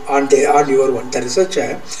people on your one. The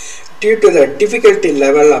researcher, due to the difficulty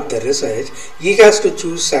level of the research, he has to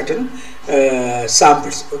choose certain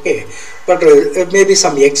samples, okay, but maybe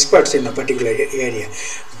some experts in a particular area.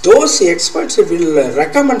 Those experts will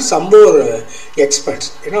recommend some more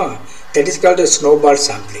experts, that is called a snowball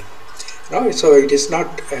sampling. So it is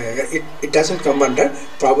not, it doesn't come under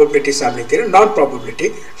probability sampling theory,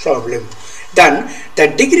 non-probability sampling. Then the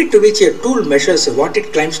degree to which a tool measures what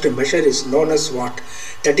it claims to measure is known as what?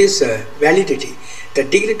 That is validity. The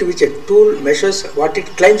degree to which a tool measures what it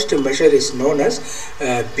claims to measure is known as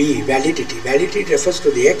B, validity. Validity refers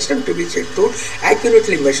to the extent to which a tool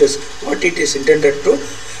accurately measures what it is intended to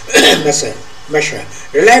measure.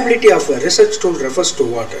 Reliability of a research tool refers to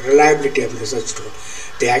what? Reliability of a research tool.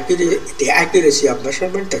 The accuracy of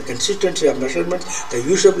measurement, the consistency of measurement, the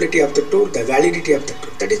usability of the tool, the validity of the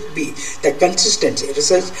tool. That is B. The consistency.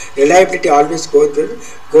 Research reliability always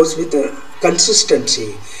goes with the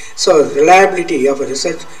consistency. So reliability of a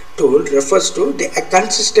research tool refers to the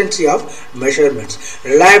consistency of measurements.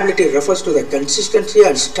 Reliability refers to the consistency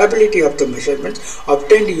and stability of the measurements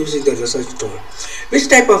obtained using the research tool. Which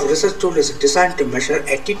type of research tool is designed to measure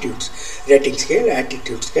attitudes? Rating scale,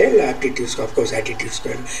 aptitude scale, of course attitude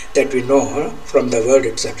scale that we know from the word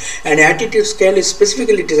itself. An attitude scale is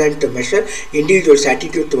specifically designed to measure individuals'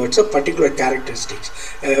 attitude towards a particular characteristic.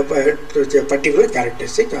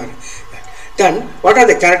 Then, what are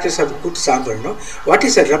the characters of a good sample? No? What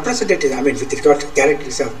is a representative? I mean, with regard to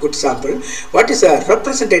characters of good sample, what is a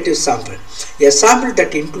representative sample? A sample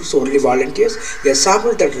that includes only volunteers, a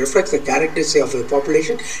sample that reflects the characteristics of the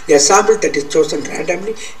population, a sample that is chosen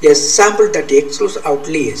randomly, a sample that excludes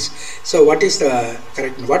outliers. So, what is the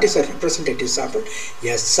correct? What is a representative sample?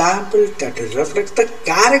 A sample that reflects the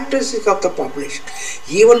characteristics of the population.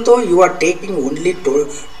 Even though you are taking only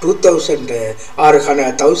 2,000 or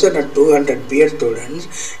 1,200 B.Ed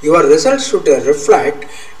students, your results should reflect,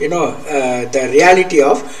 the reality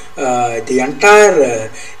of the entire,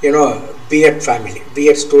 B.Ed family,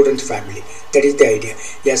 B.Ed students family. That is the idea.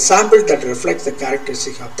 A sample that reflects the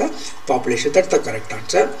characteristics of the population. That's the correct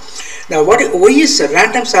answer. Now, why is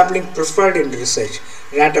random sampling preferred in research?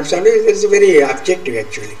 Random sampling is very objective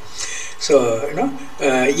actually. So,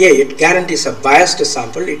 it guarantees a biased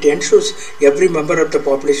sample. It ensures every member of the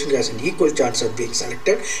population has an equal chance of being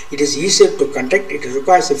selected. It is easier to conduct. It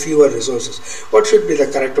requires fewer resources. What should be the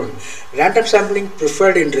correct one? Random sampling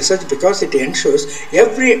preferred in research because it ensures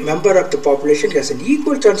every member of the population has an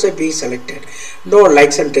equal chance of being selected. No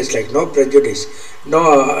likes and dislikes, no prejudice,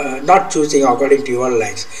 no not choosing according to your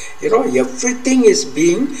likes. Everything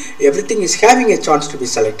is having a chance to be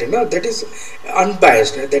selected. No, that is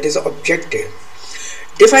unbiased. That is objective.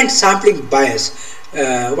 Define sampling bias.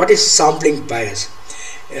 What is sampling bias?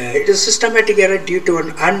 It is systematic error due to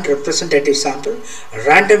an unrepresentative sample,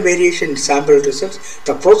 random variation in sample results,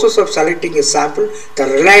 the process of selecting a sample, the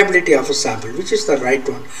reliability of a sample. Which is the right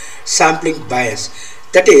one? Sampling bias.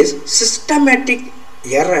 That is systematic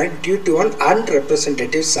error due to an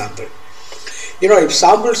unrepresentative sample. If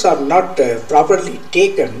samples are not properly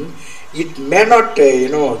taken, it may not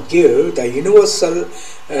give the universal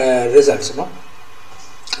results.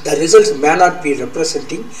 The results may not be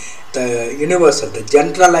representing the universal, the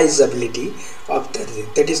generalizability of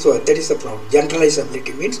that is the problem.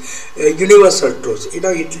 Generalizability means universal truths.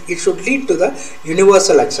 It should lead to the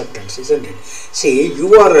universal acceptance, isn't it? See,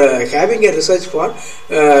 you are having a research for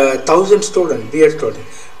 1,000 students, B.Ed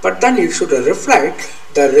students, but then it should reflect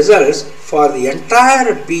the results for the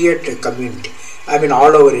entire B.Ed community. I mean,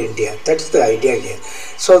 all over India. That's the idea here.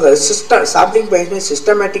 So the sampling bias means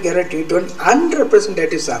systematic error due to an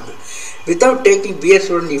unrepresentative sample. Without taking B.Ed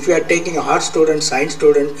student, if you are taking a art student, science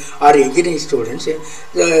student, or engineering students,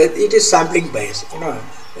 it is sampling bias.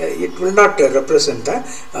 It will not represent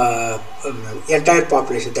the entire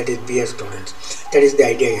population, that is B.Ed students. That is the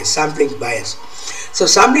idea here, sampling bias. So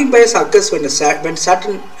sampling bias occurs when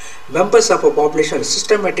certain members of a population are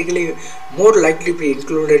systematically more likely to be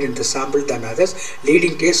included in the sample than others,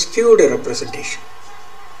 leading to a skewed representation.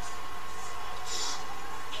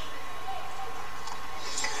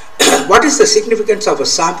 What is the significance of a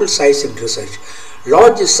sample size in research?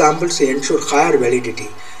 Large samples ensure higher validity.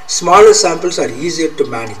 Smaller samples are easier to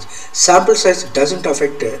manage. Sample size doesn't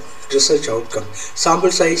affect research outcome.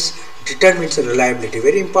 Sample size determines the reliability.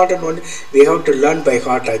 Very important one. We have to learn by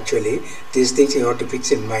heart actually. These things you have to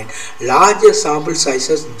fix in mind. Larger sample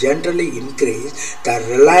sizes generally increase the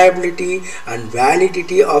reliability and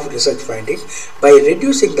validity of research findings by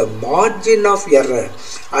reducing the margin of error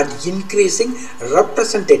and increasing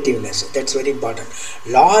representativeness. That's very important.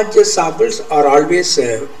 Larger samples are always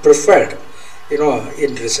preferred,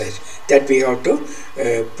 in research. That we have to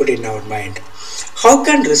put in our mind. How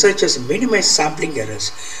can researchers minimize sampling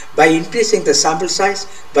errors? By increasing the sample size,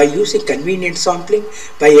 by using convenient sampling,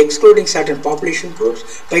 by excluding certain population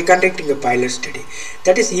groups, by conducting a pilot study.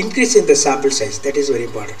 That is increasing the sample size. That is very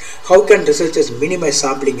important. How can researchers minimize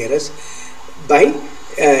sampling errors? By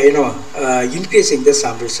increasing the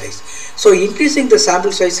sample size. So increasing the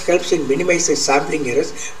sample size helps in minimizing sampling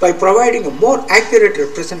errors by providing a more accurate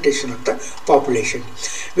representation of the population.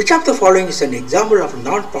 Which of the following is an example of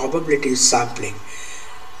non-probability sampling?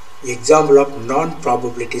 Example of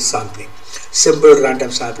non-probability sampling: simple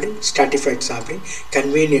random sampling, stratified sampling,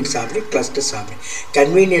 convenient sampling, cluster sampling.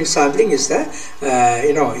 Convenient sampling is the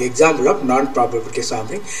example of non-probability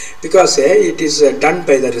sampling because it is done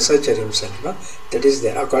by the researcher himself. That is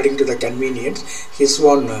there according to the convenience, his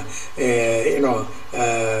own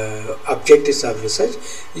objectives of research.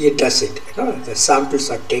 He does it. The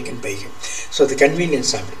samples are taken by him. So the convenient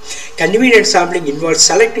sampling. Convenient sampling involves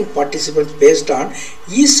selecting participants based on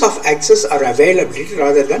ease of access or availability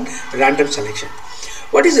rather than random selection.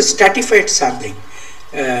 What is a stratified sampling?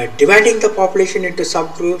 Dividing the population into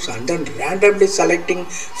subgroups and then randomly selecting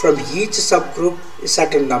from each subgroup a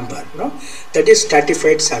certain number. That is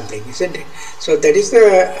stratified sampling, isn't it? So that is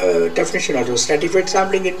the definition of stratified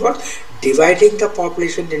sampling. Involves dividing the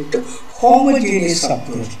population into homogeneous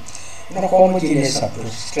subgroups. Homogeneous subgroups,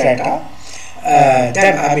 strata,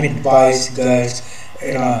 then I mean boys, girls,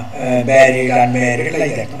 married, unmarried,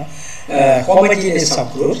 like that, homogeneous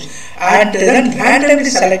subgroups, and then randomly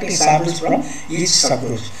selecting samples from each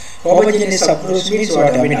subgroup. Homogeneous subgroups means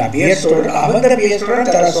what? I mean, B.Ed student, among the B.Ed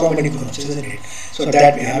students there are so many groups, isn't it? So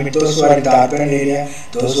that, I mean, those who are in the urban area,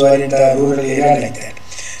 those who are in the rural area, like that.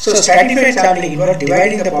 So stratified sampling involves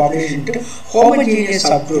dividing the population into homogeneous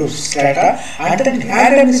subgroups, strata, and then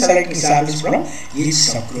randomly selecting samples from each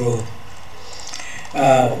subgroup.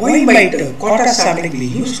 Why might quota sampling be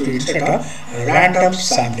used instead of random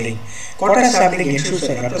sampling? Quota sampling ensures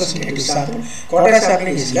a representative sample. Quota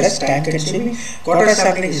sampling is less time consuming. Quota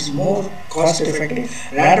sampling is more cost effective.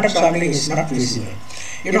 Random sampling is not feasible.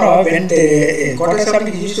 When the quota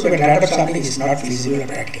sampling is used, when random sampling is not feasible or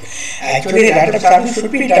practical. Actually, random sampling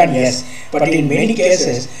should be done, yes, but in many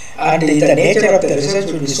cases, and the nature of the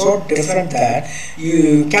research will be so different that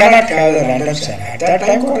you cannot have the random sampling. At that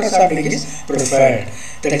time, quota sampling is preferred.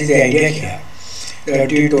 That is the idea here,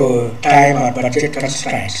 due to time or budget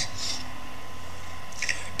constraints.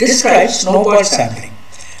 Describe snowball sampling.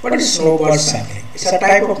 What is snowball sampling? It's a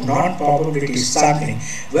type of non-probability sampling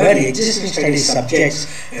where existing study subjects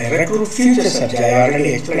recruit future subjects. I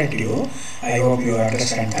already explained to you. I hope you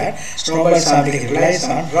understand that. Snowball sampling relies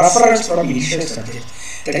on reference from initial subjects.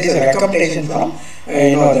 That is a recommendation from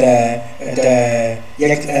the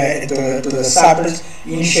samples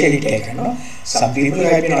initially taken. Some people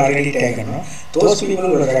have been already taken. Those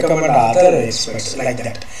people will recommend other experts, like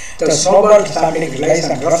that. The snowball sampling relies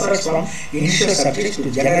on reference from initial subjects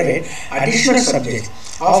to generate additional subjects,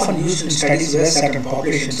 often used in studies where certain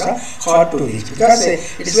populations are hard to reach, because it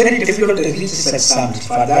is very difficult to reach such samples.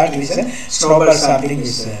 For that reason, snowball sampling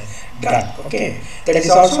is done. Okay, that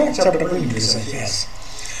is also acceptable in research. Yes.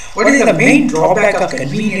 What is the main drawback of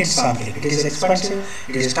convenient sampling? It is expensive,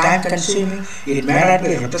 it is time consuming, it may not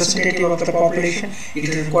be representative of the population,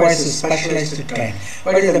 it requires a specialized training.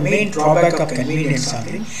 What is the main drawback of convenient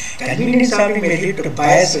sampling? Convenient sampling may lead to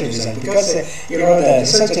biased results, because the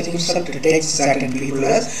researcher himself takes certain people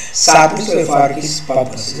as samples for his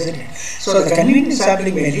purpose, isn't it? So the convenient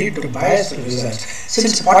sampling may lead to biased results,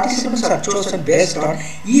 since participants are chosen based on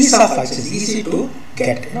ease of access, easy to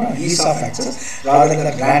get, ease of access, rather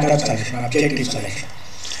than random selection, objective selection.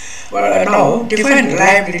 Well, now, define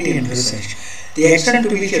reliability in research. The extent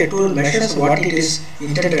to which a tool measures what it is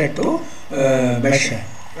intended to measure.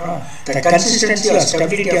 The consistency or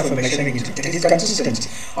stability of a measuring instrument. That is consistency.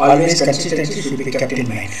 Always consistency should be kept in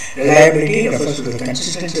mind. Reliability refers to the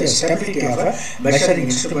consistency or stability of a measuring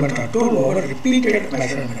instrument or tool over repeated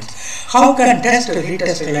measurements. How can test or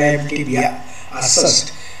retest reliability be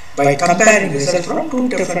assessed? By comparing results from two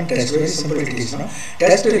different tests. Very simple it is.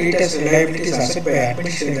 Test to retest reliability is assessed by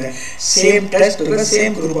administering the same test to the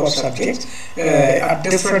same group of subjects at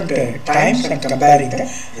different times and comparing the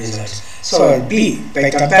results. So B, by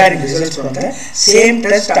comparing results from the same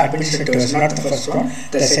test administered twice, not the first one,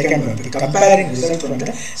 the second one. By comparing results from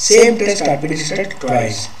the same test administered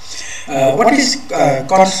twice. What is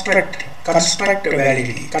construct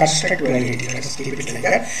validity? Construct validity, let us keep it like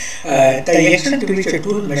that. The extent to which a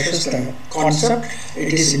tool measures the concept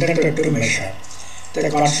it is intended to measure.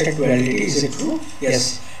 The construct validity, is it true?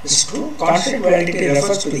 Yes, it's true. Construct validity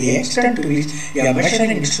refers to the extent to which a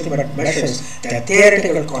measuring instrument measures the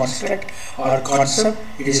theoretical construct or concept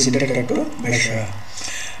it is intended to measure.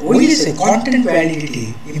 Why is content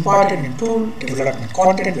validity important in tool development?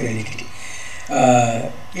 Content validity.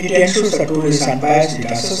 It ensures the tool is unbiased, it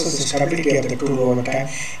assesses the stability of the tool over time,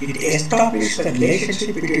 it establishes the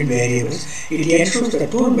relationship between variables, it ensures the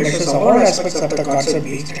tool measures all aspects of the concept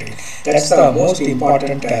being studied. That's the most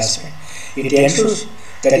important aspect. It ensures,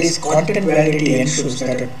 that is, content validity ensures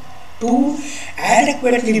that a tool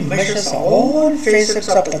adequately measures all facets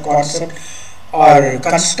of the concept or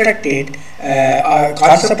constructed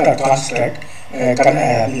concept or construct. Concept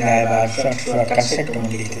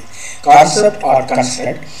or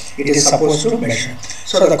construct it is supposed to measure.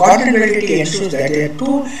 So the content validity ensures that a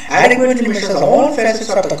tool adequately measures all facets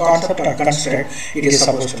of the concept or construct it is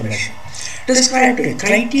supposed to measure. Describe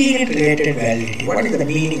criterion related validity. What is the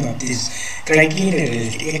meaning of this criterion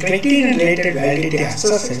related? A criterion related validity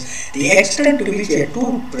assesses the extent to which a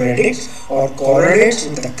tool predicts or correlates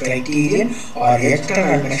with the criterion or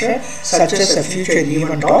external measure such as a future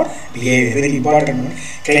event or behavior. Very important one.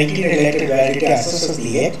 Criterion related validity assesses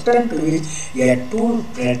the extent to which a tool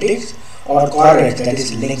predicts or correlates, that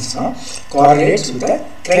is links, correlates with the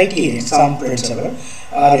criterion, some principle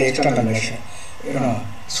or external measure.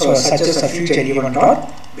 So such as a future event or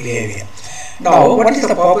behavior. Now, what is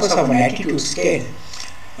the purpose of an attitude scale?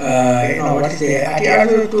 what is the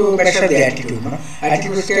also to measure the attitude.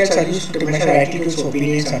 Attitude scales are used to measure attitudes,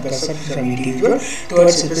 opinions, and perceptions of individual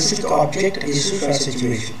towards a specific object, issue, or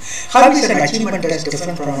situation. How is an achievement test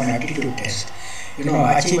different from an aptitude test?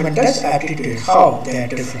 Achievement test, aptitude, how they are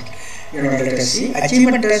different. Let us see.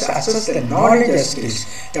 Achievement test assess the knowledge or skills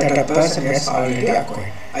that a person has already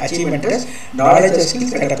acquired. Achievement test, knowledge or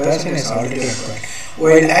skills that a person has already acquired.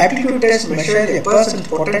 While aptitude test measure a person's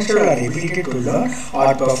potential or ability to learn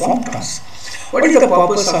or perform tasks. What is the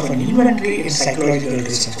purpose of an inventory in psychological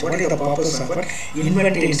research? What is the purpose of an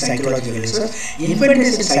inventory in psychological research?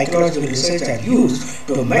 Inventories in psychological research are used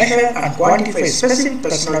to measure and quantify specific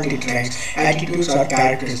personality traits, attitudes, or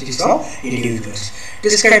characteristics of individuals.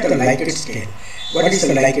 Describe the Likert scale. What is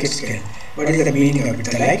the Likert scale? What is the meaning of it?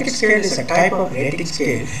 The Likert scale is a type of rating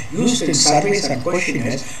scale used in surveys and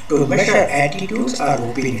questionnaires to measure attitudes or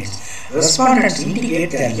opinions. Respondents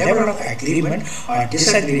indicate their level of agreement or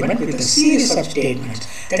disagreement with a series of statements.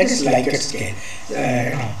 That is Likert scale.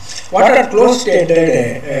 What are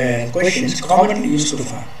closed-ended questions commonly used to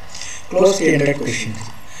form? Closed-ended questions.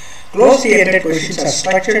 Closed-ended questions are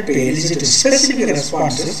structured to elicit specific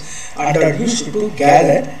responses and are used to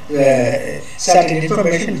gather certain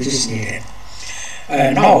information which is needed.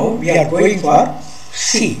 Now we are going for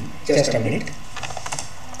C. Just a minute.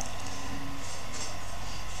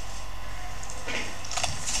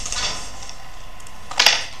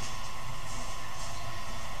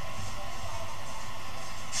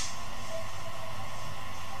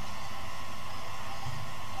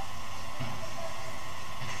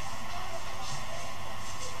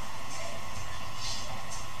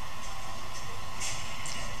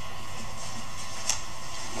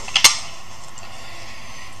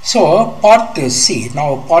 So part C.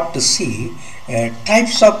 Now part C,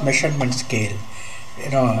 types of measurement scale.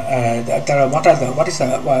 What are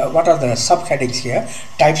the subheadings here?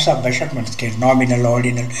 Types of measurement scale: nominal,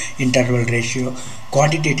 ordinal, interval, ratio,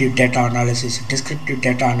 quantitative data analysis, descriptive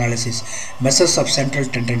data analysis, measures of central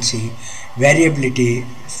tendency, variability,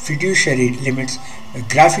 fiduciary limits,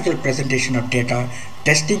 graphical presentation of data,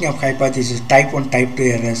 testing of hypothesis, type 1, type 2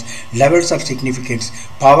 errors, levels of significance,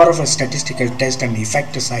 power of a statistical test and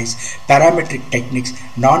effect size, parametric techniques,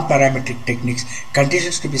 non-parametric techniques,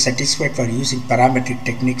 conditions to be satisfied for using parametric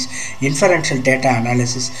techniques, inferential data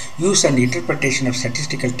analysis, use and interpretation of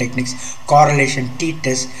statistical techniques, correlation,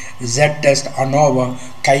 t-test, z-test, ANOVA,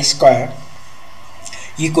 chi-square,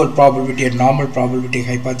 equal probability and normal probability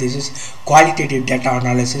hypothesis, qualitative data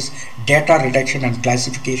analysis, data reduction and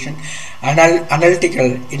classification, analytical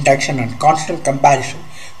induction and constant comparison,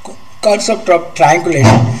 concept of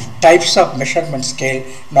triangulation, types of measurement scale,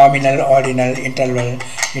 nominal, ordinal, interval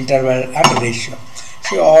and ratio.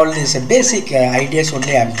 So all these basic ideas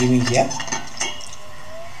only I am giving here.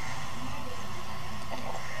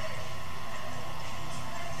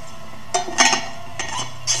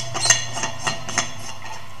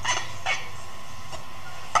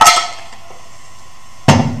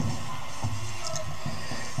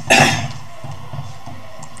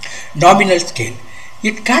 Nominal scale.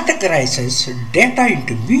 It categorizes data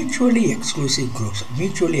into mutually exclusive groups,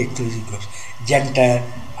 gender,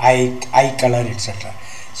 eye color, etc.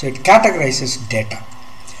 So it categorizes data,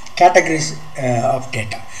 categories of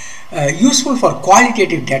data. Useful for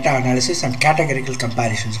qualitative data analysis and categorical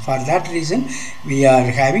comparisons. For that reason, we are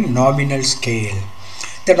having nominal scale.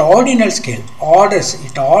 Then ordinal scale orders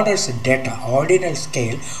data. Ordinal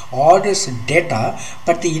scale orders data,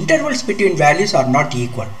 but the intervals between values are not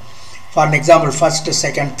equal. For an example, first,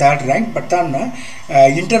 second, third rank, but then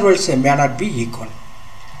intervals may not be equal.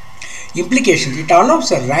 Implications: it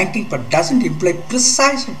allows a ranking but doesn't imply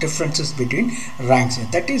precise differences between ranks.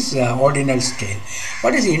 That is ordinal scale.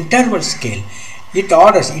 What is interval scale?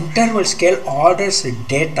 Interval scale orders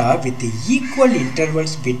data with equal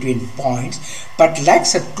intervals between points but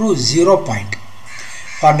lacks a true 0 point.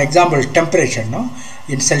 For an example, temperature,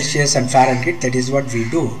 in Celsius and Fahrenheit, that is what we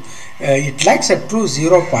do. It lacks a true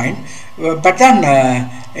 0 point, but then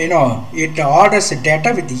it orders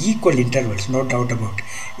data with equal intervals, no doubt about it.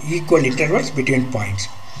 Equal intervals between points.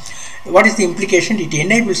 What is the implication? It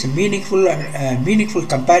enables meaningful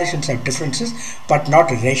comparisons of differences but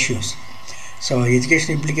not ratios. So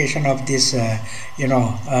educational implication of this,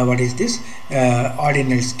 what is this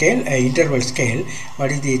ordinal scale, interval scale?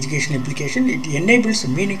 What is the educational implication? It enables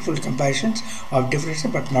meaningful comparisons of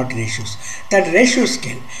differences but not ratios. That ratio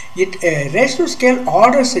scale, ratio scale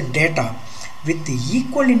orders data with the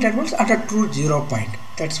equal intervals at a true 0 point.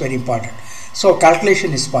 That's very important. So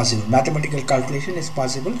calculation is possible, mathematical calculation is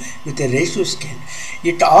possible with a ratio scale.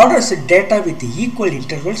 It orders data with equal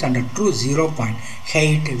intervals and a true 0 point,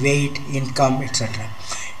 height, weight, income, etc.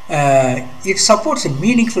 It supports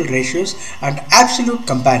meaningful ratios and absolute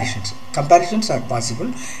comparisons. Comparisons are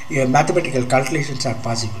possible. Mathematical calculations are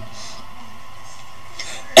possible.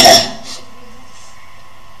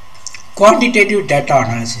 Quantitative data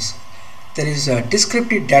analysis. There is a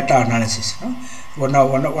descriptive data analysis. One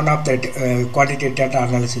of the quantitative data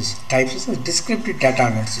analysis types is descriptive data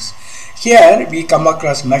analysis. Here we come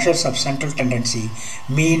across measures of central tendency,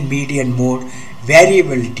 mean, median, mode,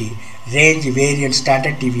 variability, range, variance,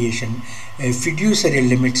 standard deviation, fiduciary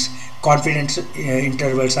limits, confidence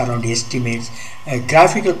intervals around estimates,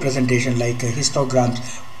 graphical presentation like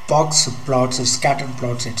histograms, box plots, scatter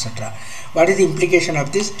plots, etc. What is the implication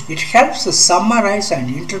of this? It helps summarize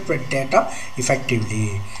and interpret data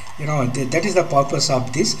effectively. That is the purpose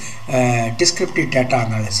of this descriptive data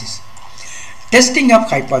analysis. Testing of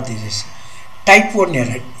hypothesis. Type 1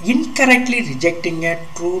 error. Incorrectly rejecting a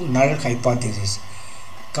true null hypothesis.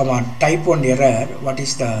 Come on, type 1 error. What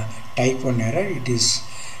is the type 1 error? It is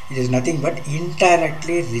nothing but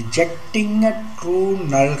indirectly rejecting a true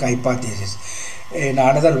null hypothesis. In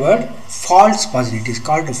another word, false positive. It is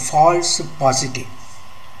called false positive.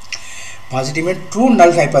 Positive means true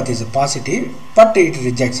null hypothesis, positive, but it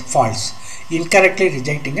rejects false. Incorrectly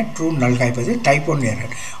rejecting a true null hypothesis, type 1 error.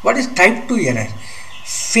 What is type 2 error?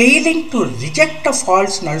 Failing to reject a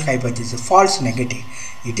false null hypothesis, false negative.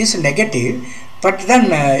 It is negative, but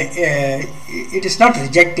then it is not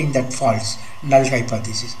rejecting that false null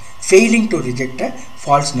hypothesis. Failing to reject a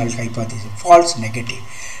false null hypothesis, false negative.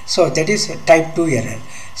 So that is type 2 error.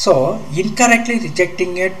 So incorrectly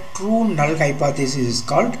rejecting a true null hypothesis is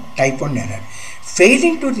called type 1 error.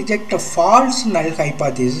 Failing to reject a false null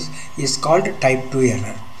hypothesis is called type 2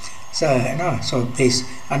 error. So please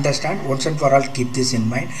understand, once and for all, keep this in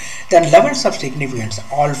mind. Then levels of significance,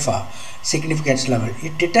 alpha, significance level.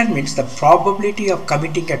 It determines the probability of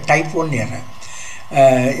committing a type 1 error.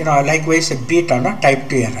 Likewise beta, type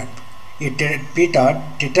 2 error. Beta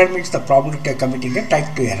determines the probability of committing a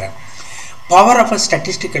type 2 error. Power of a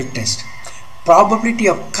statistical test. Probability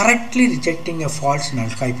of correctly rejecting a false null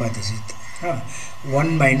hypothesis.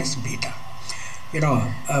 1 minus beta.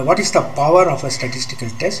 What is the power of a statistical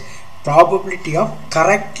test? Probability of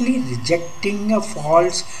correctly rejecting a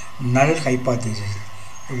false null hypothesis.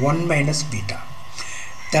 1 minus beta.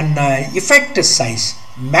 Then effect size.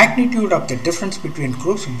 Magnitude of the difference between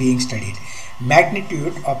groups being studied.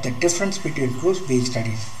 Magnitude of the difference between groups being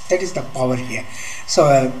studied. That is the power here.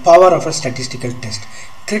 So power of a statistical test.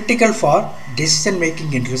 Critical for decision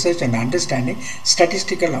making in research and understanding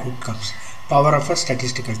statistical outcomes. Power of a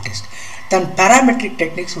statistical test. Then parametric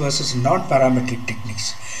techniques versus non-parametric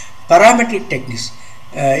techniques. Parametric techniques,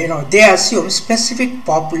 they assume specific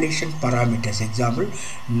population parameters. Example,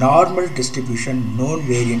 normal distribution, known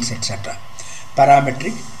variance, etc.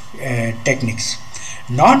 Parametric techniques.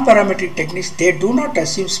 Non-parametric techniques, they do not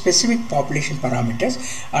assume specific population parameters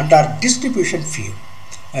and are distribution free.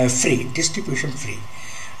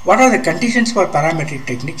 What are the conditions for parametric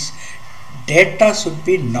techniques? Data should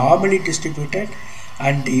be normally distributed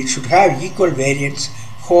and it should have equal variance,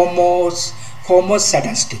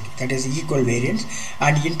 homoscedastic, that is equal variance,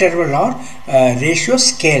 and interval or ratio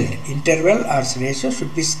scaled. Interval or ratio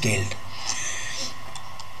should be scaled.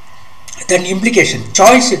 Then implication.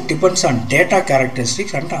 Choice, it depends on data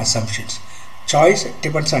characteristics and assumptions. Choice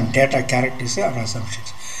depends on data characteristics or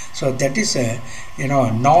assumptions. So that is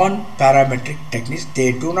non-parametric techniques.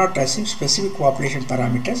 They do not assume specific population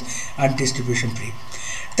parameters and distribution free.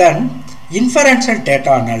 Then inferential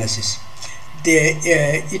data analysis.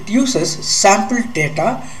 It uses sample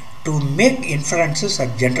data to make inferences or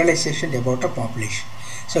generalization about a population.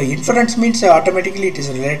 So inference means automatically it is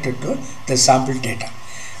related to the sample data.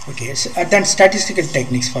 Okay, so then statistical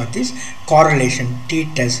techniques for this: correlation,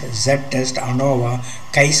 t-test, z-test, ANOVA,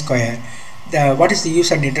 chi-square. What is the use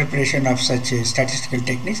and interpretation of such statistical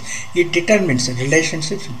techniques? It determines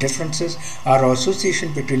relationships, differences, or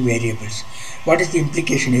association between variables. What is the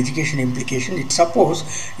implication? Education implication. It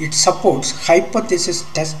supports hypothesis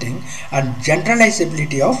testing and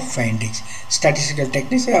generalizability of findings. Statistical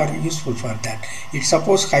techniques are useful for that. It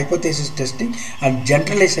supports hypothesis testing and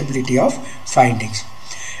generalizability of findings.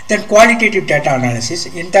 Then qualitative data analysis.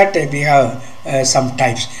 In that we have some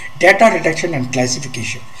types: data reduction and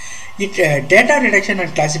classification. Data reduction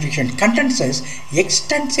and classification condenses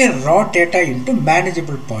extensive raw data into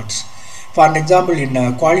manageable parts. For an example, in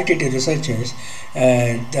qualitative researchers,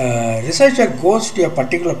 the researcher goes to a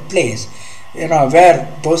particular place, where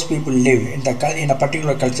those people live in a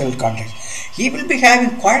particular cultural context. He will be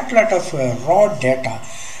having quite a lot of raw data.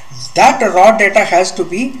 That raw data has to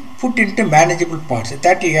be put into manageable parts.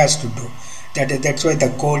 That he has to do. That's why the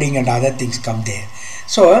coding and other things come there.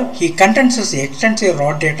 So he condenses the extensive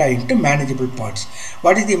raw data into manageable parts.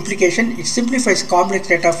 What is the implication? It simplifies complex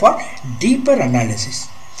data for deeper analysis.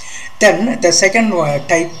 Then the second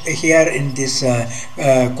type here in this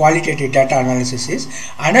qualitative data analysis is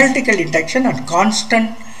analytical induction and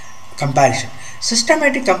constant comparison.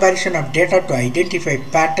 Systematic comparison of data to identify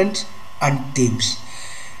patterns and themes.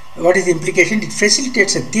 What is the implication? It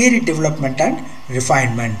facilitates a theory development and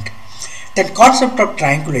refinement. Then concept of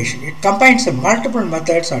triangulation. It combines multiple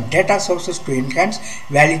methods or data sources to enhance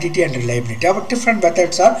validity and reliability. Our different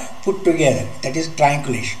methods are put together. That is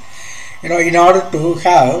triangulation. In order to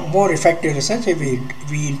have more effective research,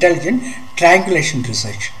 we indulge in triangulation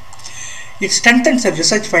research. It strengthens the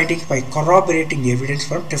research findings by corroborating evidence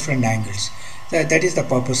from different angles. That is the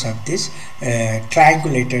purpose of this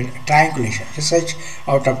triangulation, research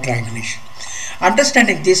out of triangulation.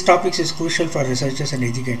 Understanding these topics is crucial for researchers and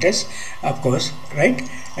educators, of course, right?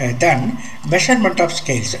 Then measurement of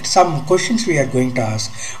scales. Some questions we are going to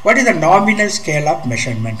ask. What is the nominal scale of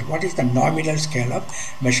measurement? What is the nominal scale of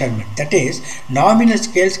measurement? That is, nominal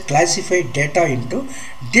scales classify data into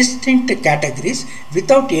distinct categories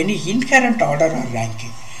without any inherent order or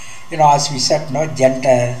ranking. As we said,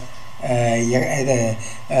 gender,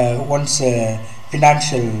 one's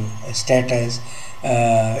financial status,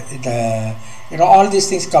 all these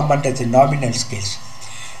things come under the nominal scales.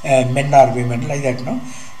 Men or women, like that,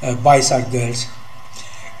 boys or girls.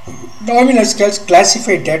 Nominal scales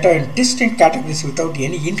classify data in distinct categories without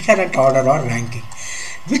any inherent order or ranking.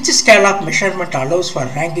 Which scale of measurement allows for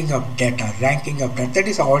ranking of data? That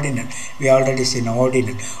is ordinal. We already seen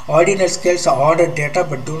ordinal. Ordinal scales order data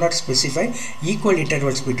but do not specify equal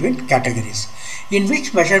intervals between categories. In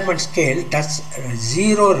which measurement scale does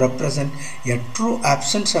 0 represent a true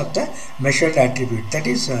absence of the measured attribute? That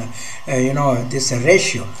is, this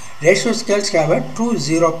ratio. Ratio scales have a true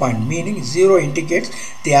 0 point, meaning 0 indicates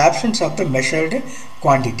the absence of the measured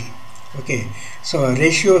quantity. Okay, so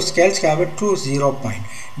ratio scales have a true 0 point,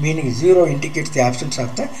 meaning 0 indicates the absence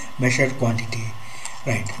of the measured quantity.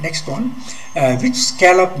 Right, next one. Which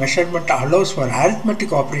scale of measurement allows for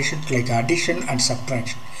arithmetic operations like addition and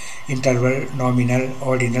subtraction? Interval, nominal,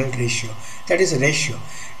 ordinal, ratio. That is ratio.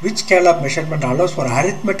 Which scale of measurement allows for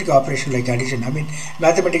arithmetic operation like addition?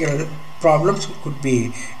 Mathematical problems could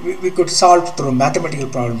be, we could solve through mathematical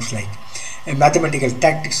problems like mathematical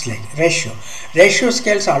tactics like ratio. Ratio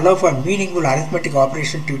scales allow for meaningful arithmetic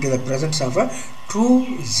operation due to the presence of a true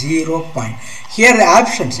 0 point. Here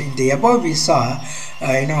absence, in the above we saw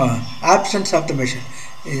absence of the measure.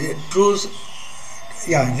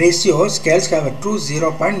 Ratio scales have a true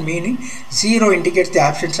 0 point, meaning 0 indicates the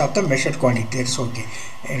absence of the measured quantity. That's okay.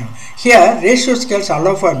 Here ratio scales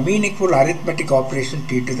allow for meaningful arithmetic operation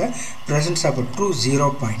due to the presence of a true 0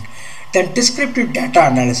 point. Then descriptive data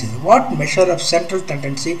analysis. What measure of central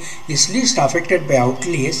tendency is least affected by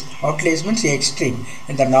outliers? Outliers means the extreme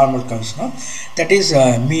in the normal curves. That is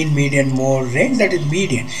mean, median, mode, range. That is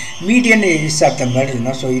median. Median is at the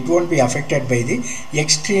middle, so it won't be affected by the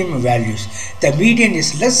extreme values. The median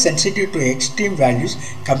is less sensitive to extreme values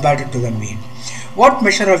compared to the mean. What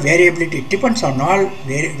measure of variability depends on all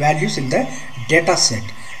values in the data set?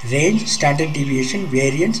 Range, standard deviation,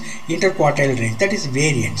 variance, interquartile range. That is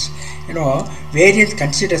variance. Variance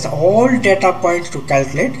considers all data points to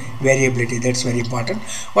calculate variability. That's very important.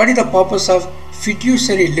 What is the purpose of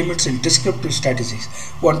fiduciary limits in descriptive statistics?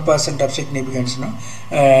 1% of significance,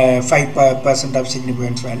 5% of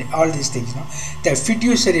significance value, all these things. The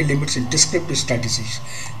fiduciary limits in descriptive statistics.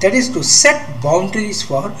 That is to set boundaries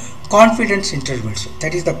for confidence intervals.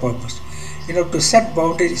 That is the purpose. To set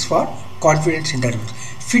boundaries for confidence intervals.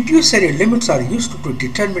 Fiduciary limits are used to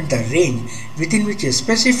determine the range within which a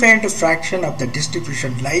specified fraction of the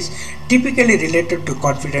distribution lies, typically related to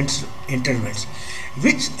confidence intervals.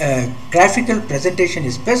 Which graphical presentation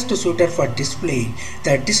is best suited for displaying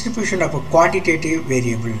the distribution of a quantitative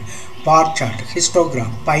variable? Bar chart,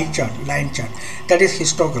 histogram, pie chart, line chart. That is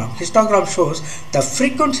histogram. Histogram shows the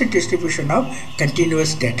frequency distribution of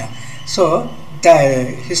continuous data. So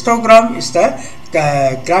the histogram is the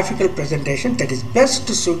graphical presentation that is best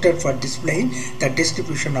suited for displaying the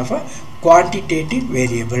distribution of a quantitative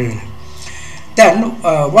variable. Then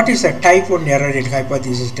what is a type 1 error in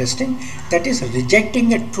hypothesis testing? That is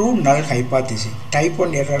rejecting a true null hypothesis. Type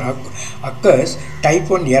 1 error occurs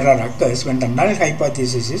when the null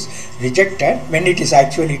hypothesis is rejected when it is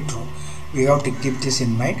actually true. We have to keep this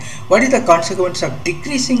in mind. What is the consequence of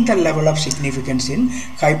decreasing the level of significance in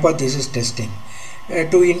hypothesis testing?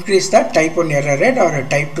 To increase the type 1 error rate or a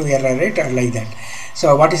type 2 error rate or like that.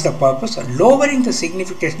 So what is the purpose? Lowering the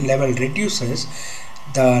significance level reduces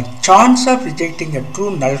the chance of rejecting a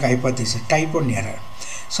true null hypothesis, type 1 error.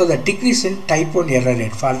 So the decrease in type 1 error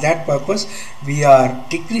rate, for that purpose we are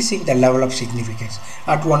decreasing the level of significance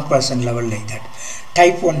at 1% level like that.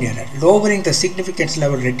 Type 1 error, lowering the significance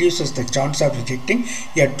level reduces the chance of rejecting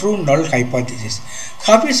a true null hypothesis.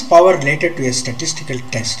 How is power related to a statistical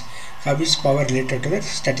test? How is power related to the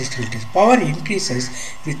statistical test? Power increases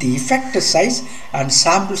with the effect size and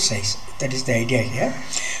sample size. That is the idea here.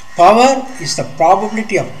 Power is the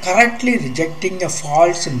probability of correctly rejecting a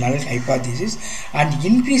false null hypothesis and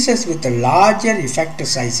increases with the larger effect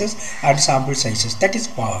sizes and sample sizes. That is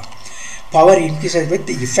power. Power increases with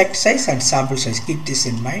the effect size and sample size. Keep this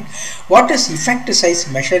in mind. What is effect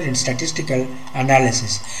size measured in statistical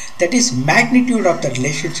analysis? That is magnitude of the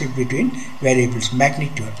relationship between variables.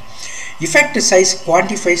 Magnitude. Effect size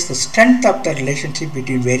quantifies the strength of the relationship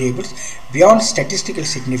between variables beyond statistical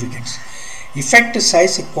significance. Effect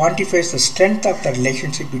size quantifies the strength of the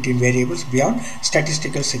relationship between variables beyond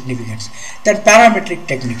statistical significance. Then parametric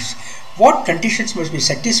techniques. What conditions must be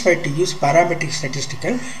satisfied to use parametric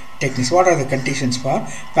statistical techniques? What are the conditions for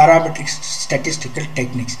parametric statistical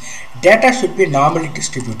techniques? Data should be normally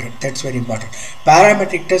distributed. That's very important.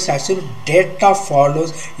 Parametric test assumes data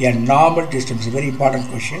follows a normal distribution. Very important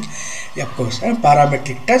question. Of course,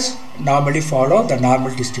 parametric tests normally follow the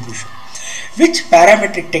normal distribution. Which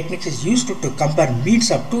parametric technique is used to compare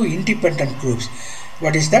means of two independent groups?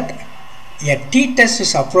 What is that? A t-test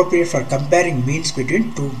is appropriate for comparing means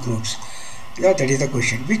between two groups. Yeah, that is the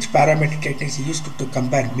question. Which parametric technique is used to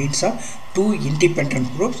compare means of two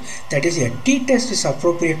independent groups? That is, a t-test is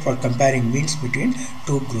appropriate for comparing means between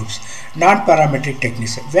two groups. Non-parametric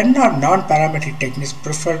techniques. When are non-parametric techniques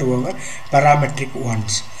preferred over parametric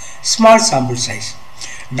ones? Small sample size.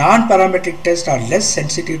 Non-parametric tests are less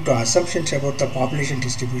sensitive to assumptions about the population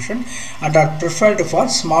distribution and are preferred for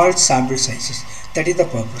small sample sizes. That is the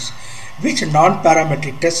purpose. Which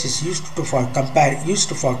non-parametric test is used for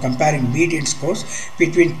comparing median scores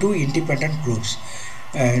between two independent groups?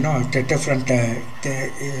 The different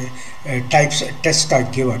types of tests are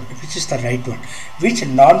given. Which is the right one? Which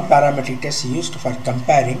non-parametric test is used for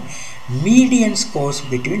comparing median scores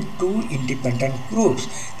between two independent groups?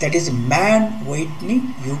 That is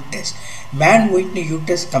Mann-Whitney-U test. Mann-Whitney-U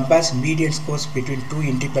test compares median scores between two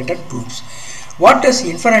independent groups. What does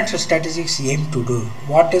inferential statistics aim to do?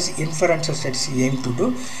 What does inferential statistics aim to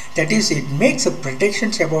do? That is, it makes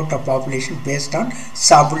predictions about a population based on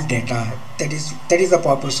sample data. That is the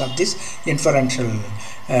purpose of this inferential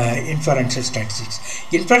statistics.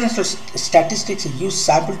 Inferential statistics use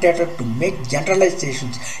sample data to make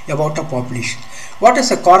generalizations about a population. What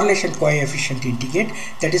does a correlation coefficient indicate?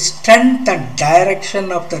 That is strength and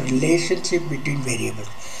direction of the relationship between variables.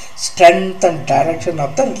 Strength and direction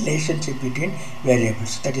of the relationship between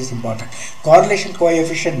variables. That is important. Correlation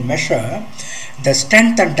coefficient measure the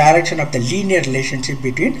strength and direction of the linear relationship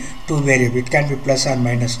between two variables. It can be plus or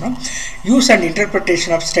minus. No? Use and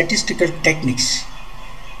interpretation of statistical techniques.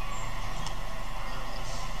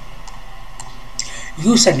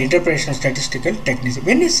 Use and interpretation of statistical techniques.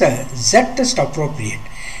 When is a z-test appropriate?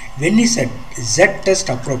 When is a z-test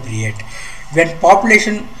appropriate? When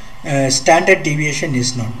population standard deviation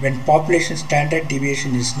is known. When population standard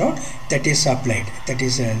deviation is known, that is applied. That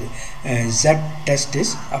is z-test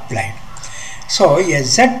is applied. So a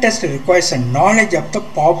z-test requires a knowledge of the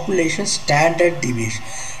population standard deviation.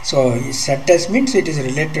 So z-test means it is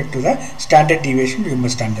related to the standard deviation. You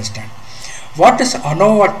must understand. What is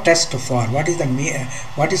ANOVA test for? What is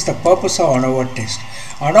the purpose of ANOVA test?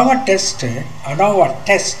 ANOVA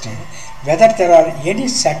test whether there are any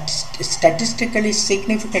statistically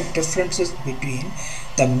significant differences between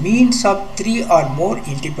the means of three or more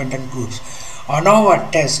independent groups.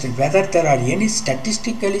 ANOVA test whether there are any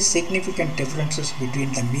statistically significant differences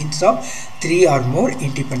between the means of three or more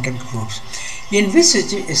independent groups. In which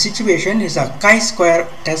situation is a chi-square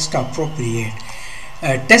test appropriate?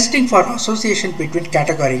 Testing for association between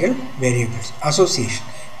categorical variables.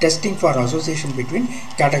 Testing for association between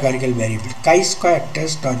categorical variables. Chi-square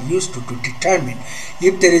tests are used to determine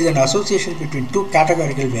if there is an association between two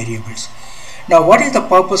categorical variables. Now, what is the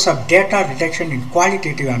purpose of data reduction in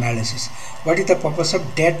qualitative analysis? What is the purpose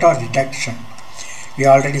of data reduction? We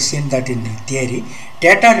already seen that in the theory.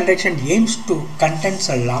 Data reduction aims to condense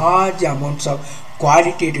a large amounts of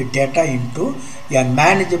qualitative data into a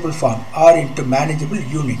manageable form or into manageable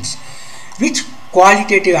units. Which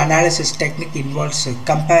qualitative analysis technique involves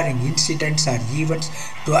comparing incidents or events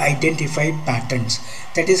to identify patterns?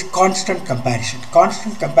 That is constant comparison.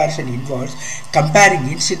 Constant comparison involves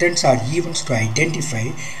comparing incidents or events to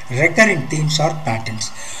identify recurring themes or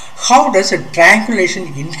patterns. How does a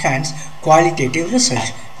triangulation enhance qualitative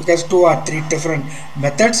research? because 2 or 3 different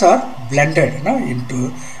methods are blended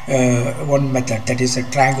into one method, that is a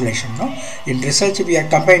triangulation. In research we are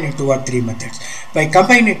combining 2 or 3 methods. By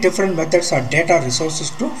combining different methods or data resources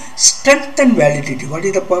to strengthen validity. What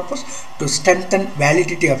is the purpose? To strengthen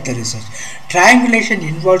validity of the research. Triangulation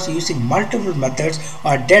involves using multiple methods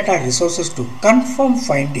or data resources to confirm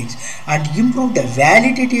findings and improve the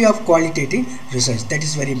validity of qualitative research. That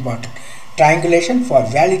is very important. Triangulation for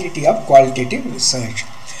validity of qualitative research.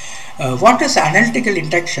 What does analytical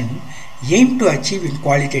induction aim to achieve in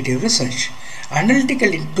qualitative research?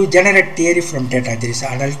 Analytical to generate theory from data. There is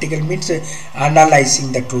analytical means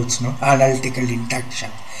analyzing the truths. Analytical induction.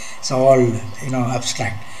 So all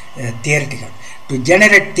abstract, theoretical. To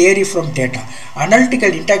generate theory from data.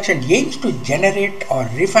 Analytical induction aims to generate or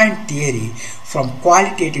refine theory from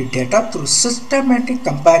qualitative data through systematic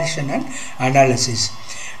comparison and analysis.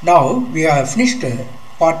 Now we have finished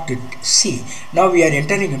part C. Now we are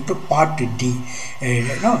entering into part D.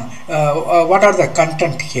 What are the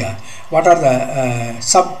content here? What are the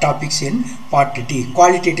subtopics in part D?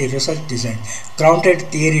 Qualitative research design, grounded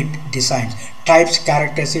theory designs, types,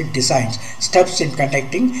 characteristic designs, steps in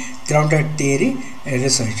conducting grounded theory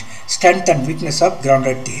research, strength and weakness of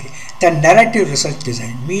grounded theory. Then narrative research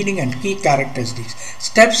design, meaning and key characteristics,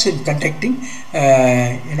 steps in conducting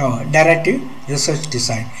narrative research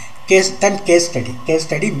design. Then case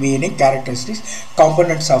study meaning, characteristics,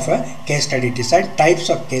 components of a case study design, types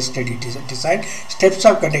of case study design, steps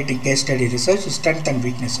of conducting case study research, strengths and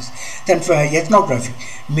weaknesses. Then for ethnography,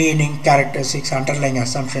 meaning, characteristics, underlying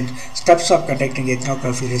assumptions, steps of conducting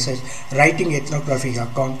ethnography research, writing ethnographic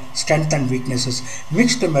account, strengths and weaknesses,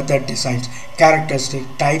 mixed method designs, characteristics,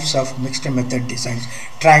 types of mixed method designs,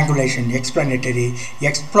 triangulation, explanatory,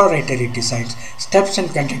 exploratory designs, steps in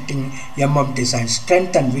conducting designs,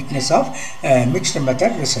 strength and weakness of mixed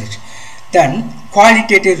method research. Then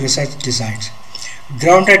qualitative research designs,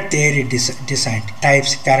 grounded theory design,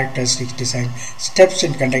 types, characteristics design, steps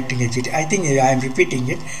in conducting it. I think I am repeating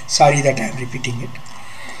it. Sorry that I am repeating it.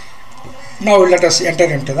 Now let us enter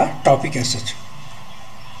into the topic as such.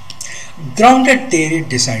 Grounded theory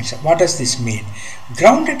designs. What does this mean?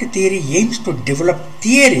 Grounded theory aims to develop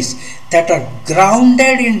theories that are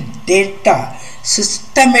grounded in data,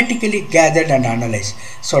 systematically gathered and analyzed.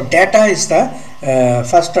 So data is the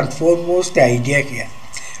first and foremost idea here.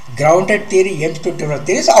 Grounded theory aims to develop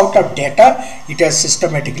theories out of data it has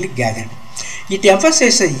systematically gathered. It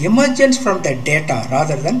emphasizes emergence from the data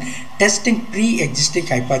rather than testing pre-existing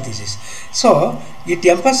hypotheses. So it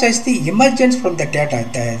emphasizes the emergence from the data.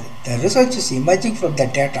 The research is emerging from the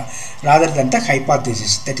data rather than the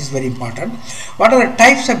hypothesis. That is very important. What are the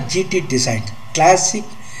types of GT design? Classic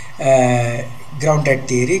grounded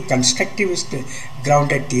theory, constructivist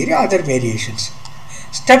grounded theory, other variations.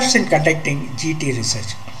 Steps in conducting GT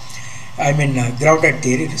research. Grounded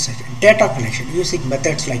theory research. Data collection using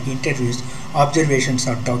methods like interviews, observations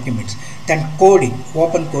or documents. Then coding,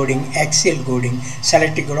 open coding, axial coding,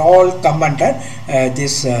 selective coding, all come under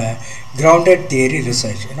this grounded theory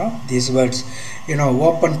research. These words,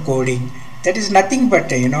 open coding, that is nothing but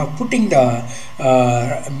putting the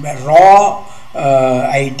raw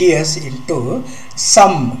ideas into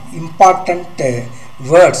some important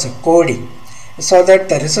words, coding, so that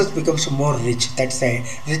the research becomes more rich. That's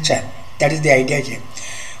richer. That is the idea here.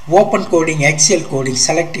 Open coding, axial coding,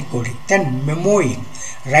 selective coding. Then memoing,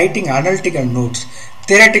 writing analytical notes,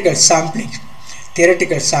 theoretical sampling,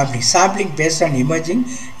 sampling based on emerging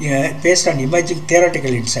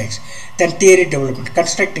theoretical insights. Then theory development,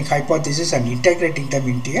 constructing hypotheses and integrating them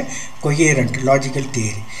into a coherent logical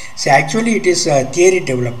theory. So actually it is theory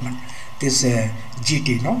development, this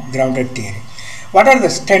GT, grounded theory. What are the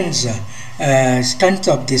strengths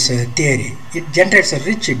of this theory? It generates a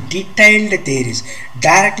rich, detailed theories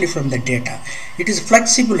directly from the data. It is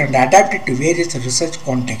flexible and adapted to various research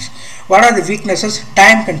contexts. What are the weaknesses?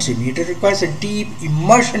 Time consuming. It requires a deep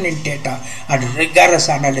immersion in data and rigorous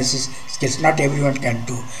analysis skills. Not everyone can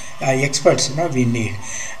do. Experts, we need.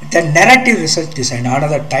 The narrative research design,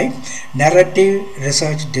 another type. Narrative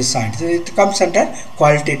research design. So it comes under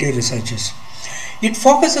qualitative researches. It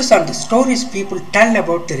focuses on the stories people tell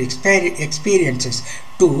about their experiences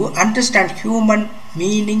to understand human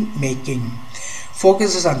meaning making.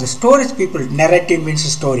 Focuses on the stories people, narrative means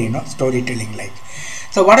story, storytelling like.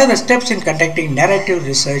 So what are the steps in conducting narrative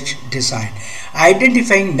research design?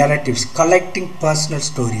 Identifying narratives, collecting personal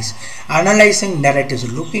stories, analyzing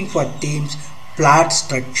narratives, looking for themes, plot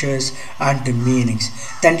structures and meanings.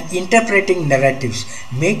 Then interpreting narratives,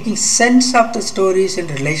 making sense of the stories in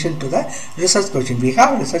relation to the research question. We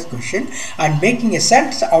have research question and making a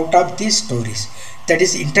sense out of these stories. that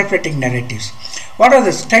is interpreting narratives. What are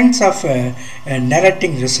the strengths of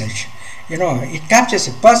narrating research? It captures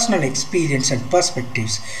a personal experience and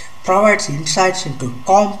perspectives, provides insights into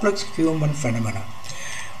complex human phenomena.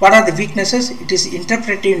 What are the weaknesses? It is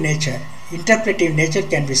interpretive nature. Interpretive nature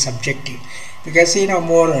can be subjective, because the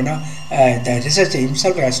researcher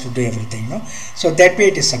himself has to do everything. So that way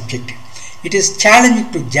it is subjective. It is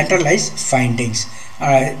challenging to generalize findings.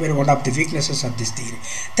 One of the weaknesses of this theory.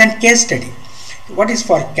 Then case study. What is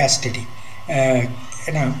for case study?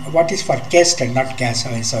 What is for case study? Not case.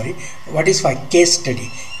 Sorry. What is for case study?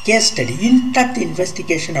 Case study, in-depth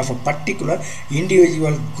investigation of a particular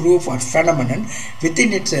individual, group or phenomenon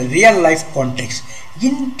within its real life context.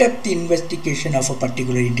 In-depth investigation of a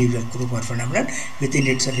particular individual, group or phenomenon within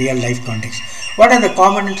its real life context. What are the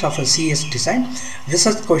components of a CS design?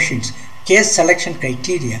 Research questions, case selection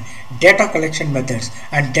criteria, data collection methods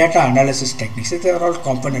and data analysis techniques. These are all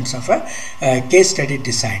components of a case study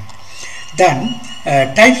design. Then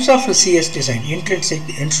types of CS design: intrinsic,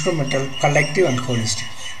 instrumental, collective and holistic.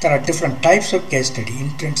 There are different types of case study: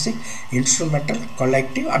 intrinsic, instrumental,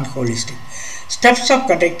 collective and holistic. Steps of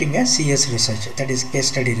conducting a CS research, that is case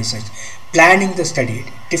study research: planning the study,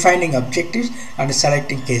 defining objectives and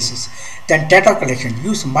selecting cases. Then data collection: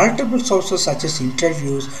 use multiple sources such as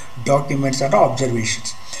interviews, documents and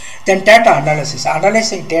observations. Then data analysis: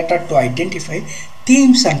 analyzing data to identify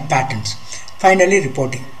themes and patterns. Finally,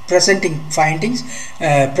 reporting: presenting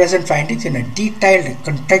present findings in a detailed,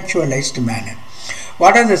 contextualized manner.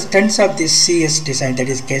 What are the strengths of this CS design, that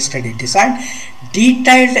is case study design?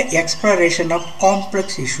 Detailed exploration of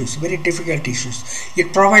complex issues, very difficult issues.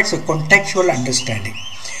 It provides a contextual understanding.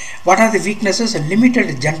 What are the weaknesses?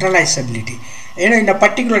 Limited generalizability. In a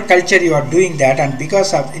particular culture you are doing that, and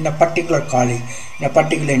because of in a particular college, in a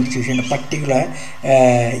particular institution, a particular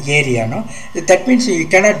area, that means you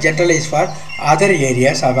cannot generalize for other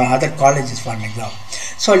areas or other colleges, for an example.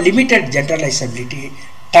 So limited generalizability.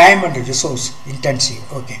 Time and resource intensive.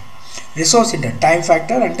 Okay, resource in the time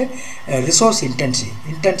factor and resource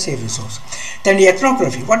intensive resource. Then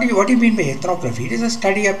ethnography. What do you mean by ethnography? It is a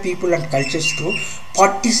study of people and cultures through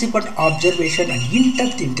participant observation and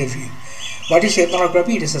in-depth interview. What is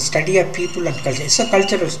ethnography? It is a study of people and culture. It's a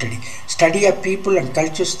cultural study. Study of people and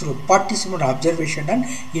cultures through participant observation and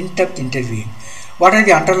in-depth interviewing. What are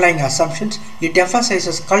the underlying assumptions? It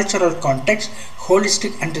emphasizes cultural context,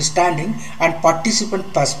 holistic understanding and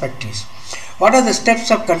participant perspectives. What are the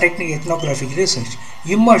steps of conducting ethnographic research?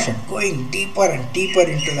 Immersion, going deeper and deeper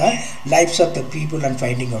into the lives of the people and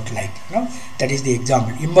finding out like, that is the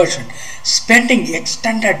example. Immersion, spending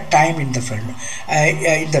extended time in the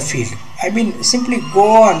field. I mean, simply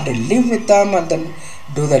go and live with them and then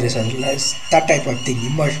do the research, that type of thing,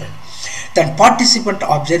 immersion. Then participant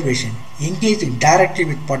observation, engaging directly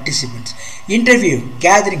with participants. Interview,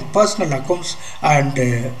 gathering personal accounts and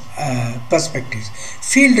perspectives.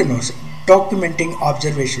 Field notes, documenting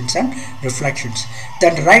observations and reflections.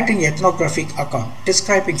 Then writing ethnographic account,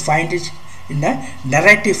 describing findings in a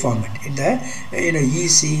narrative format, in the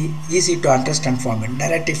easy to understand format,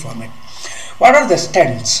 narrative format. What are the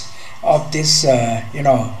strengths of this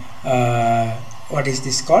what is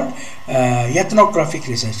this called? Ethnographic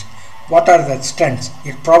research. What are the strengths?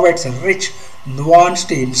 It provides a rich,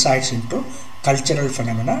 nuanced insights into cultural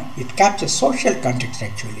phenomena. It captures social context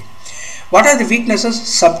actually. What are the weaknesses?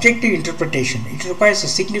 Subjective interpretation. It requires a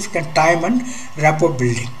significant time and rapport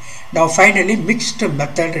building. Now finally, mixed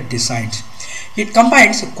method designs. It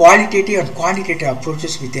combines qualitative and quantitative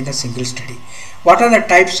approaches within a single study. What are the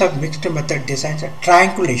types of mixed method designs?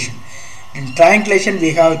 Triangulation. In triangulation,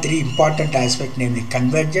 we have three important aspects, namely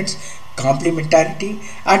convergence, complementarity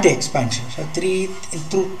and expansion. So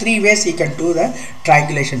through three ways you can do the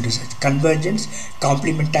triangulation research: convergence,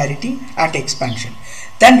 complementarity and expansion.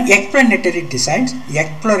 Then explanatory designs,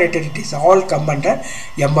 exploratory designs, all come under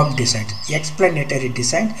MM designs. Explanatory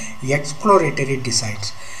design, exploratory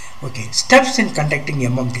designs. Okay, steps in conducting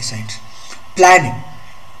MM designs. Planning.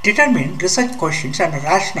 Determine research questions and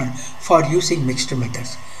rationale for using mixed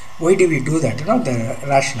methods. Why do we do that? The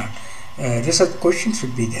rationale. Research questions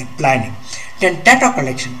should be there. Planning. Then data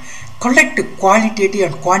collection. Collect qualitative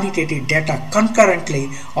and quantitative data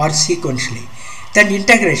concurrently or sequentially. Then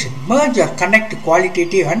integration. Merge or connect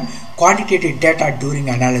qualitative and quantitative data during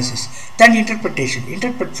analysis. Then interpretation.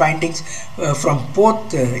 Interpret findings from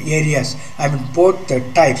both both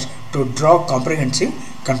types to draw comprehensive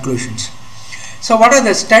conclusions. So what are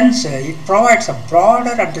the strengths? It provides a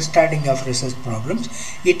broader understanding of research problems.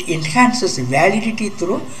 It enhances validity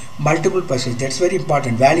through multiple pursuits. That's very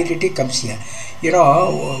important. Validity comes here. You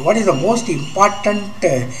know, what is the most important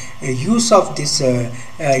use of this,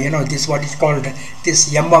 this what is called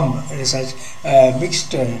this research,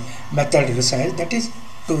 mixed method research, that is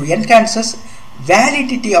to enhances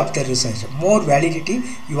validity of the research. More validity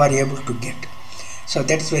you are able to get. So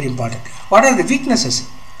that is very important. What are the weaknesses?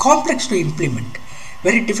 Complex to implement,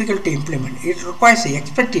 very difficult to implement. It requires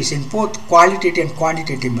expertise in both qualitative and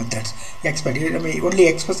quantitative methods. Only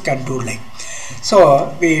experts can do like.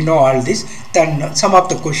 So we know all this. Then some of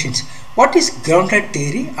the questions. What is grounded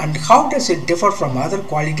theory and how does it differ from other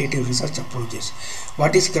qualitative research approaches?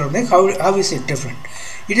 What is grounded? How is it different?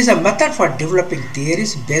 It is a method for developing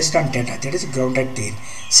theories based on data. That is grounded theory.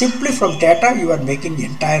 Simply from data you are making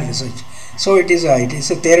entire research. So it is a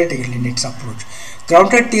theoretical in its approach.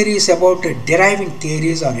 Grounded theory is about deriving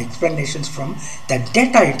theories or explanations from the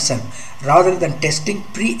data itself rather than testing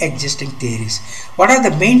pre-existing theories. What are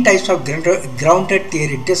the main types of grounded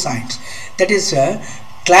theory designs? That is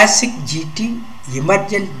classic GT,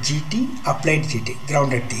 emergent GT, applied GT,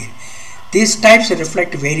 grounded theory. These types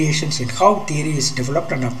reflect variations in how theory is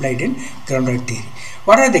developed and applied in grounded theory.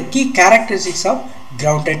 What are the key characteristics of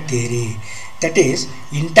grounded theory? That is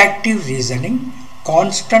inductive reasoning,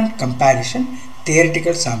 constant comparison,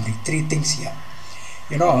 theoretical sampling. Three things here.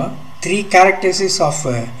 You know, three characteristics of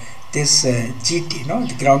this GT,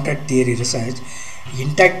 the grounded theory research: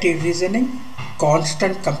 inductive reasoning,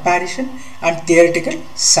 constant comparison, and theoretical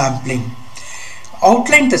sampling.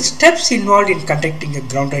 Outline the steps involved in conducting a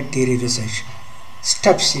grounded theory research.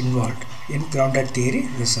 Steps involved in grounded theory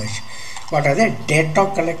research. What are the?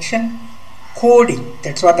 Data collection, coding.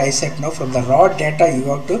 That's what I said now. From the raw data you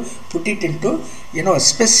have to put it into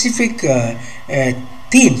specific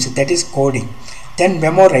themes, that is coding. Then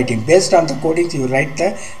memo writing. Based on the codings you write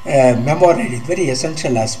the memo writing, very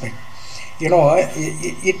essential aspect.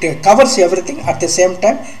 It covers everything. At the same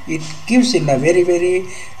time it gives in a very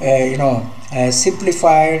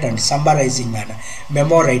simplified and summarizing manner.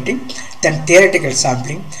 Memo writing. Then theoretical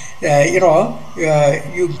sampling.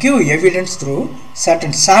 You give evidence through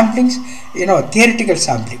certain samplings. Theoretical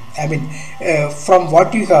sampling, from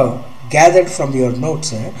what you have gathered from your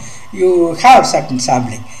notes, you have certain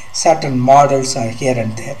sampling, certain models are here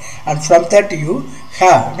and there, and from that you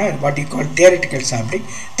have what you call theoretical sampling.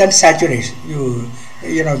 Then saturation, you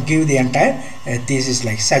give the entire thesis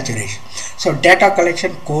like saturation. So data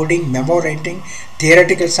collection, coding, memo writing,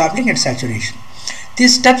 theoretical sampling, and saturation.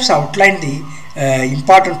 These steps outline the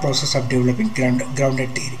important process of developing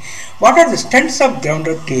grounded theory. What are the strengths of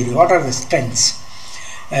grounded theory? What are the strengths?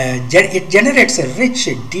 It generates a rich,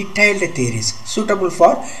 detailed theories suitable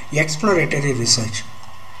for exploratory research.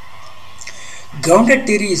 Grounded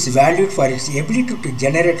theory is valued for its ability to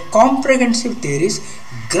generate comprehensive theories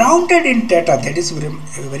grounded in data. That is very,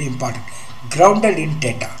 very important. Grounded in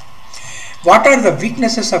data. What are the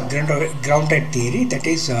weaknesses of grounded theory? That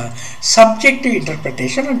is subjective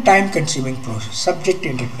interpretation and time-consuming process.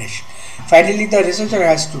 Subjective interpretation. Finally, the researcher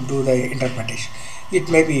has to do the interpretation. It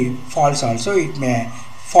may be false also. It may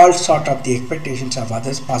fall short of the expectations of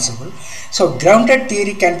others possible. So grounded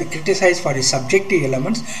theory can be criticized for its subjective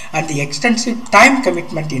elements and the extensive time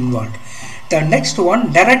commitment involved. The next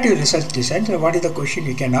one, narrative research design. So what is the question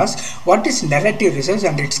you can ask? What is narrative research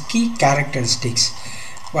and its key characteristics?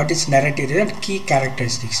 What is narrative and key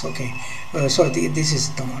characteristics? Okay, this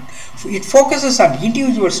is the one. It focuses on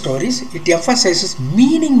individual stories. It emphasizes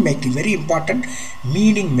meaning making. Very important,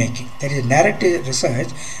 meaning making. That is, narrative research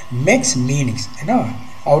makes meanings,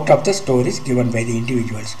 out of the stories given by the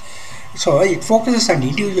individuals. So it focuses on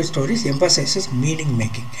individual stories, emphasizes meaning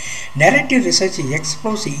making. Narrative research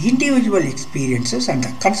explores individual experiences and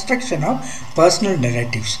the construction of personal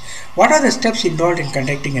narratives. What are the steps involved in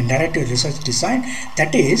conducting a narrative research design?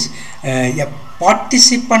 That is a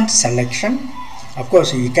participant selection. Of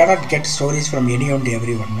course, you cannot get stories from any and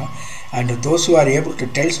everyone, no? And those who are able to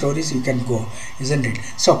tell stories, you can go, isn't it?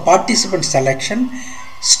 So participant selection,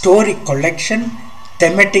 story collection,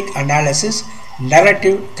 thematic analysis,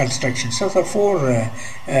 narrative construction. So the four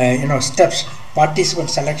steps: participant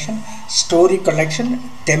selection, story collection,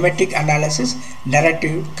 thematic analysis,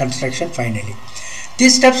 narrative construction. Finally,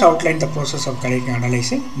 these steps outline the process of collecting and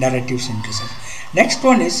analyzing narratives in research. Next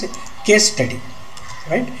one is case study,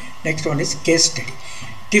 right? Next one is case study.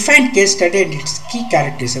 Define case study and its key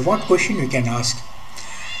characteristics. What question you can ask?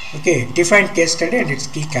 Okay, define case study and its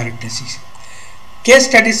key characteristics. Case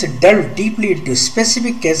studies delve deeply into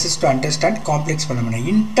specific cases to understand complex phenomena.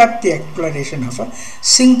 In-depth exploration of a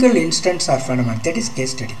single instance or phenomenon, that is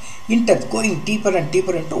case study. In-depth, going deeper and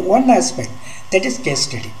deeper into one aspect, that is case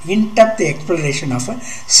study. In-depth exploration of a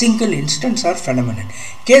single instance or phenomenon.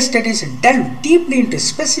 Case studies delve deeply into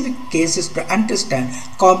specific cases to understand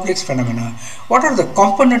complex phenomena. What are the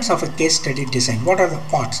components of a case study design? What are the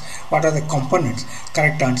parts? What are the components?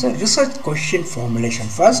 Correct answer, research question formulation.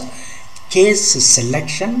 First, case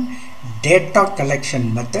selection, data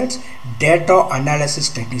collection methods, data analysis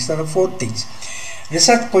techniques. There are 4 things.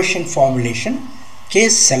 Research question formulation,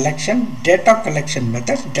 case selection, data collection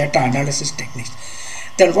methods, data analysis techniques.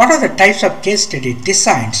 Then what are the types of case study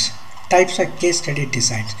designs? Types of case study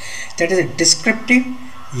designs. That is descriptive,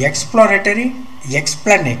 exploratory,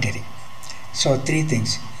 explanatory. So 3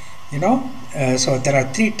 things. So there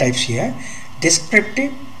are 3 types here.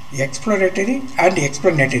 Descriptive, exploratory and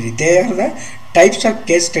explanatory. They are the types of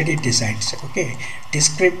case study designs. Okay,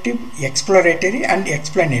 descriptive, exploratory and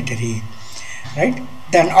explanatory. Right.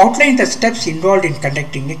 Then outline the steps involved in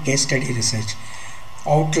conducting a case study research.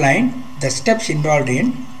 Outline the steps involved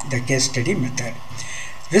in the case study method.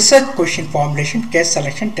 Research question formulation, case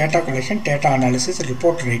selection, data collection, data analysis,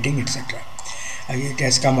 report writing, etc. It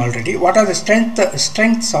has come already. What are the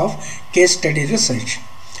strengths of case study research?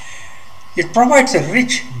 It provides a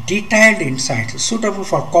rich, detailed insights suitable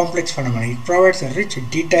for complex phenomena. It provides a rich,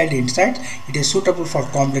 detailed insights. It is suitable for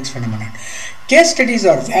complex phenomena. Case studies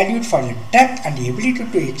are valued for the depth and ability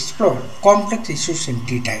to explore complex issues in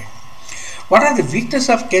detail. What are the weaknesses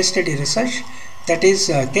of case study research? That is,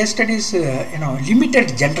 case studies,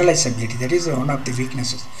 limited generalizability. That is one of the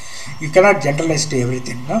weaknesses. You cannot generalize to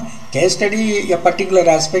everything. No? Case study a particular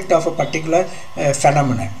aspect of a particular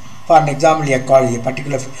phenomenon. For an example, a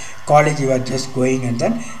particular college you are just going and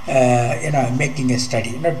then making a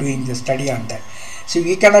study, doing the study on that. So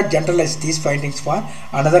we cannot generalize these findings for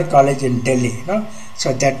another college in Delhi.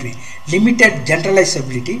 So that way, limited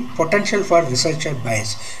generalizability, potential for researcher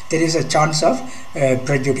bias. There is a chance of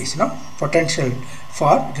prejudice. Potential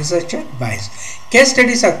for researcher bias. Case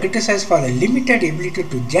studies are criticized for the limited ability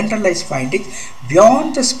to generalize findings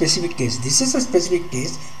beyond the specific case. This is a specific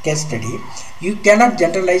case study. You cannot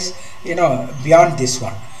generalize, beyond this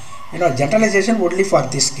one. Generalization only for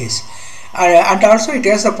this case. And also it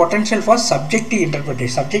has the potential for subjective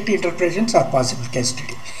interpretation. Subjective interpretations are possible case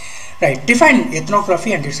study. Right. Define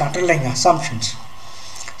ethnography and its underlying assumptions.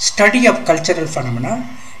 Study of cultural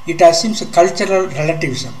phenomena. It assumes cultural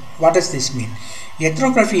relativism. What does this mean?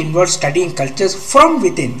 Ethnography involves studying cultures from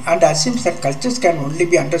within and assumes that cultures can only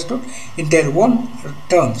be understood in their own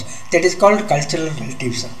terms. That is called cultural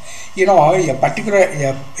relativism.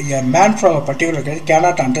 A man from a particular culture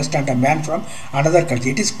cannot understand a man from another culture.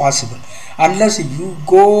 It is possible. Unless you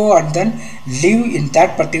go and then live in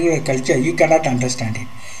that particular culture, you cannot understand it.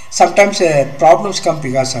 Sometimes problems come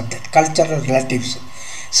because of that, cultural relativism.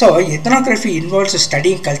 So, ethnography involves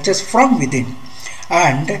studying cultures from within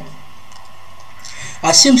and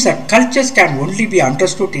assumes that cultures can only be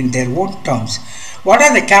understood in their own terms. What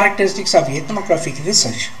are the characteristics of ethnographic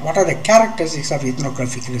research? What are the characteristics of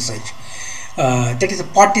ethnographic research? That is a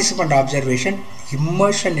participant observation,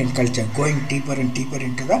 immersion in culture, going deeper and deeper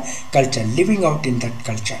into the culture, living out in that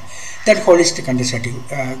culture. That holistic understanding.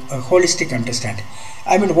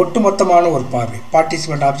 I mean, ஒட்டுமொத்தமான ஒரு பார்வை.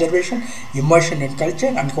 Participant observation, immersion in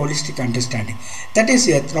culture and holistic understanding. That is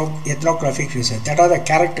ethnographic research. That are the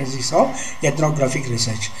characteristics of ethnographic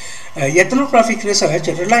research. Ethnographic research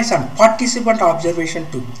relies on participant observation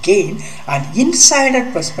to gain an insider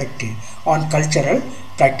perspective on cultural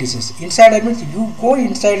practices. Insider means you go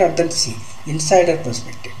inside and then see. Insider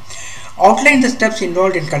perspective. Outline the steps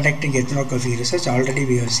involved in conducting ethnography research. Already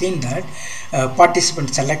we have seen that.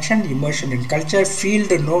 Participant selection, immersion in culture,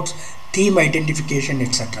 field notes, theme identification,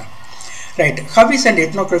 etc. Right. How is an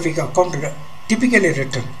ethnographic account typically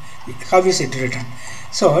written? How is it written?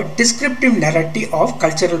 So, descriptive narrative of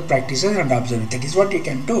cultural practices and observation. That is what you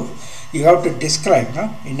can do. You have to describe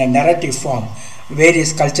in a narrative form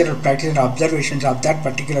various cultural practices and observations of that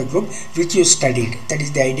particular group which you studied. That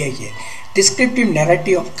is the idea here. Descriptive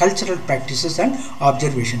narrative of cultural practices and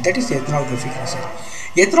observation. That is ethnographic research.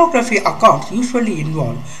 Ethnography accounts usually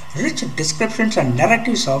involve rich descriptions and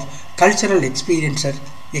narratives of cultural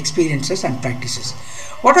experiences and practices.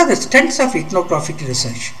 What are the strengths of ethnographic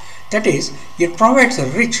research? That is, it provides a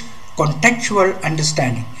rich contextual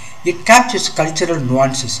understanding. It captures cultural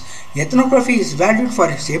nuances. Ethnography is valued for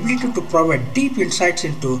its ability to provide deep insights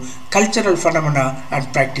into cultural phenomena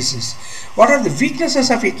and practices. What are the weaknesses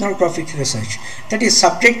of ethnographic research? That is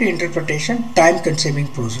subjective interpretation, time-consuming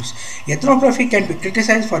process. Ethnography can be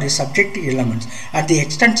criticized for its subjective elements and the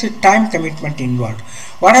extensive time commitment involved.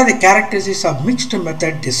 What are the characteristics of mixed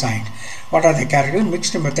method design? What are the characteristics of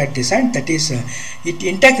mixed method design? That is, it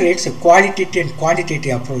integrates qualitative and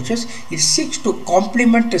quantitative approaches. It seeks to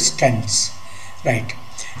complement the strengths, right?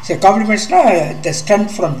 So complements the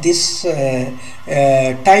strength from this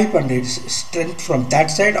type and its strength from that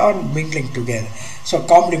side are mingling together. So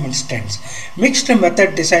complement strengths. Mixed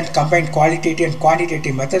method design combine qualitative and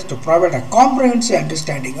quantitative methods to provide a comprehensive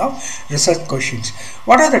understanding of research questions.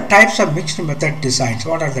 What are the types of mixed method designs?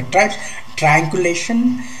 What are the types?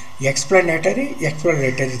 Triangulation, explanatory,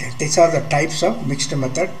 exploratory. These are the types of mixed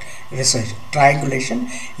method research. Triangulation,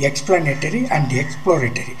 explanatory and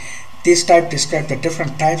exploratory. These types describe the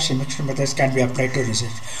different types of mixed methods can be applied to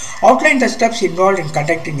research. Outline the steps involved in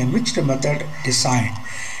conducting a mixed method design.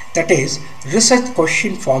 That is, research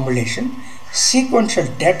question formulation, sequential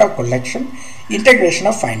data collection, integration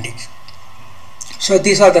of findings. So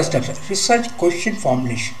these are the steps. Research question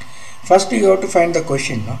formulation. First you have to find the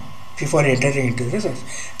question, no? Before entering into the research.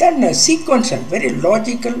 Then sequential, very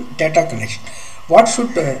logical data collection. What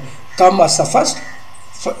should come as the first?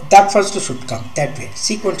 That first should come that way.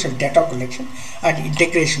 Sequential data collection and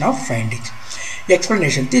integration of findings.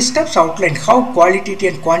 Explanation. These steps outline how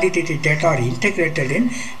qualitative and quantitative data are integrated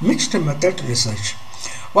in mixed method research.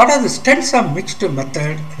 What are the strengths of mixed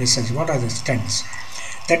method research? What are the strengths?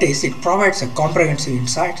 That is, it provides a comprehensive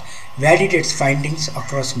insight, validates findings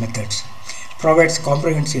across methods. Provides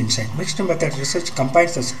comprehensive insight. Mixed method research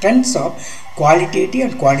combines the strengths of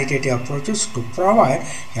qualitative and quantitative approaches to provide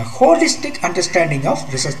a holistic understanding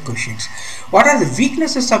of research questions. What are the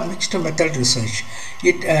weaknesses of mixed method research?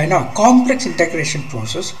 It complex integration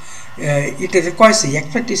process. It requires the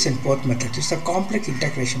expertise in both methods. It's a complex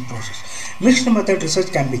integration process. Mixed method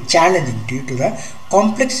research can be challenging due to the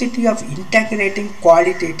complexity of integrating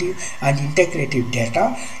qualitative and integrative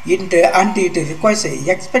data, and it requires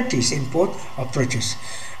expertise in both approaches.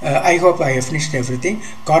 I hope I have finished everything.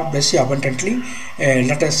 God bless you abundantly.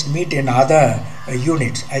 Let us meet in other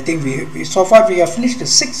units. I think so far we have finished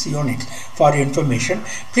 6 units for information.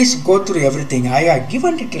 Please go through everything. I have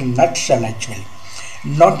given it in a nutshell actually,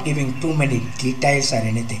 not giving too many details or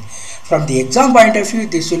anything. From the exam point of view,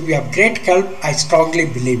 this will be of great help. I strongly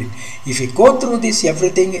believe it. If you go through this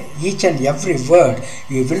everything, each and every word,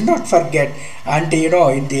 you will not forget, and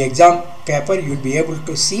in the exam paper you will be able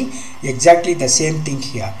to see exactly the same thing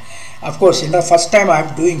here. Of course, first time I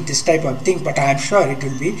am doing this type of thing, but I am sure it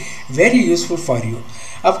will be very useful for you.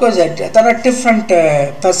 Of course, there are different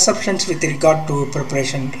perceptions with regard to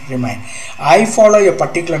preparation remain. I follow a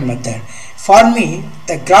particular method. For me,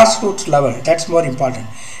 the grassroots level, that's more important.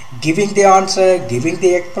 Giving the answer, giving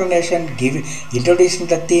the explanation, introducing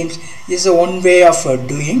the themes is one way of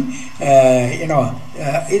doing.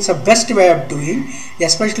 It's a best way of doing,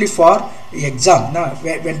 especially for exam. Now,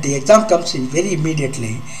 when the exam comes in very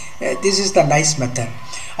immediately, this is the nice method.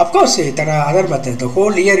 Of course, there are other methods. The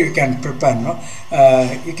whole year you can prepare.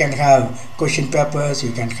 You can have question papers.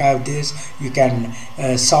 You can have this. You can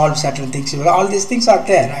solve certain things. All these things are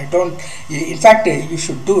there. In fact, you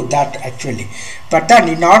should do that actually. But then,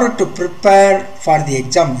 in order to prepare for the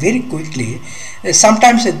exam very quickly,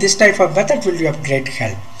 sometimes this type of method will be of great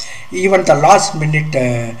help. Even the last minute,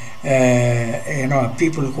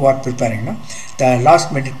 people who are preparing, the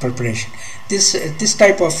last minute preparation. This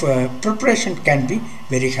type of preparation can be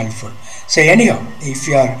very helpful. So anyhow,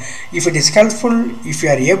 if it is helpful, if you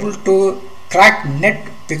are able to crack NET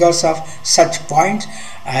because of such points,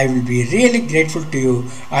 I will be really grateful to you.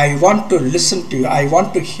 I want to listen to you. I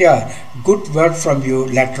want to hear good word from you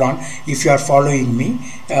later on if you are following me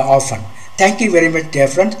often. Thank you very much, dear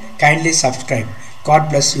friends. Kindly subscribe. God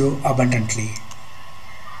bless you abundantly.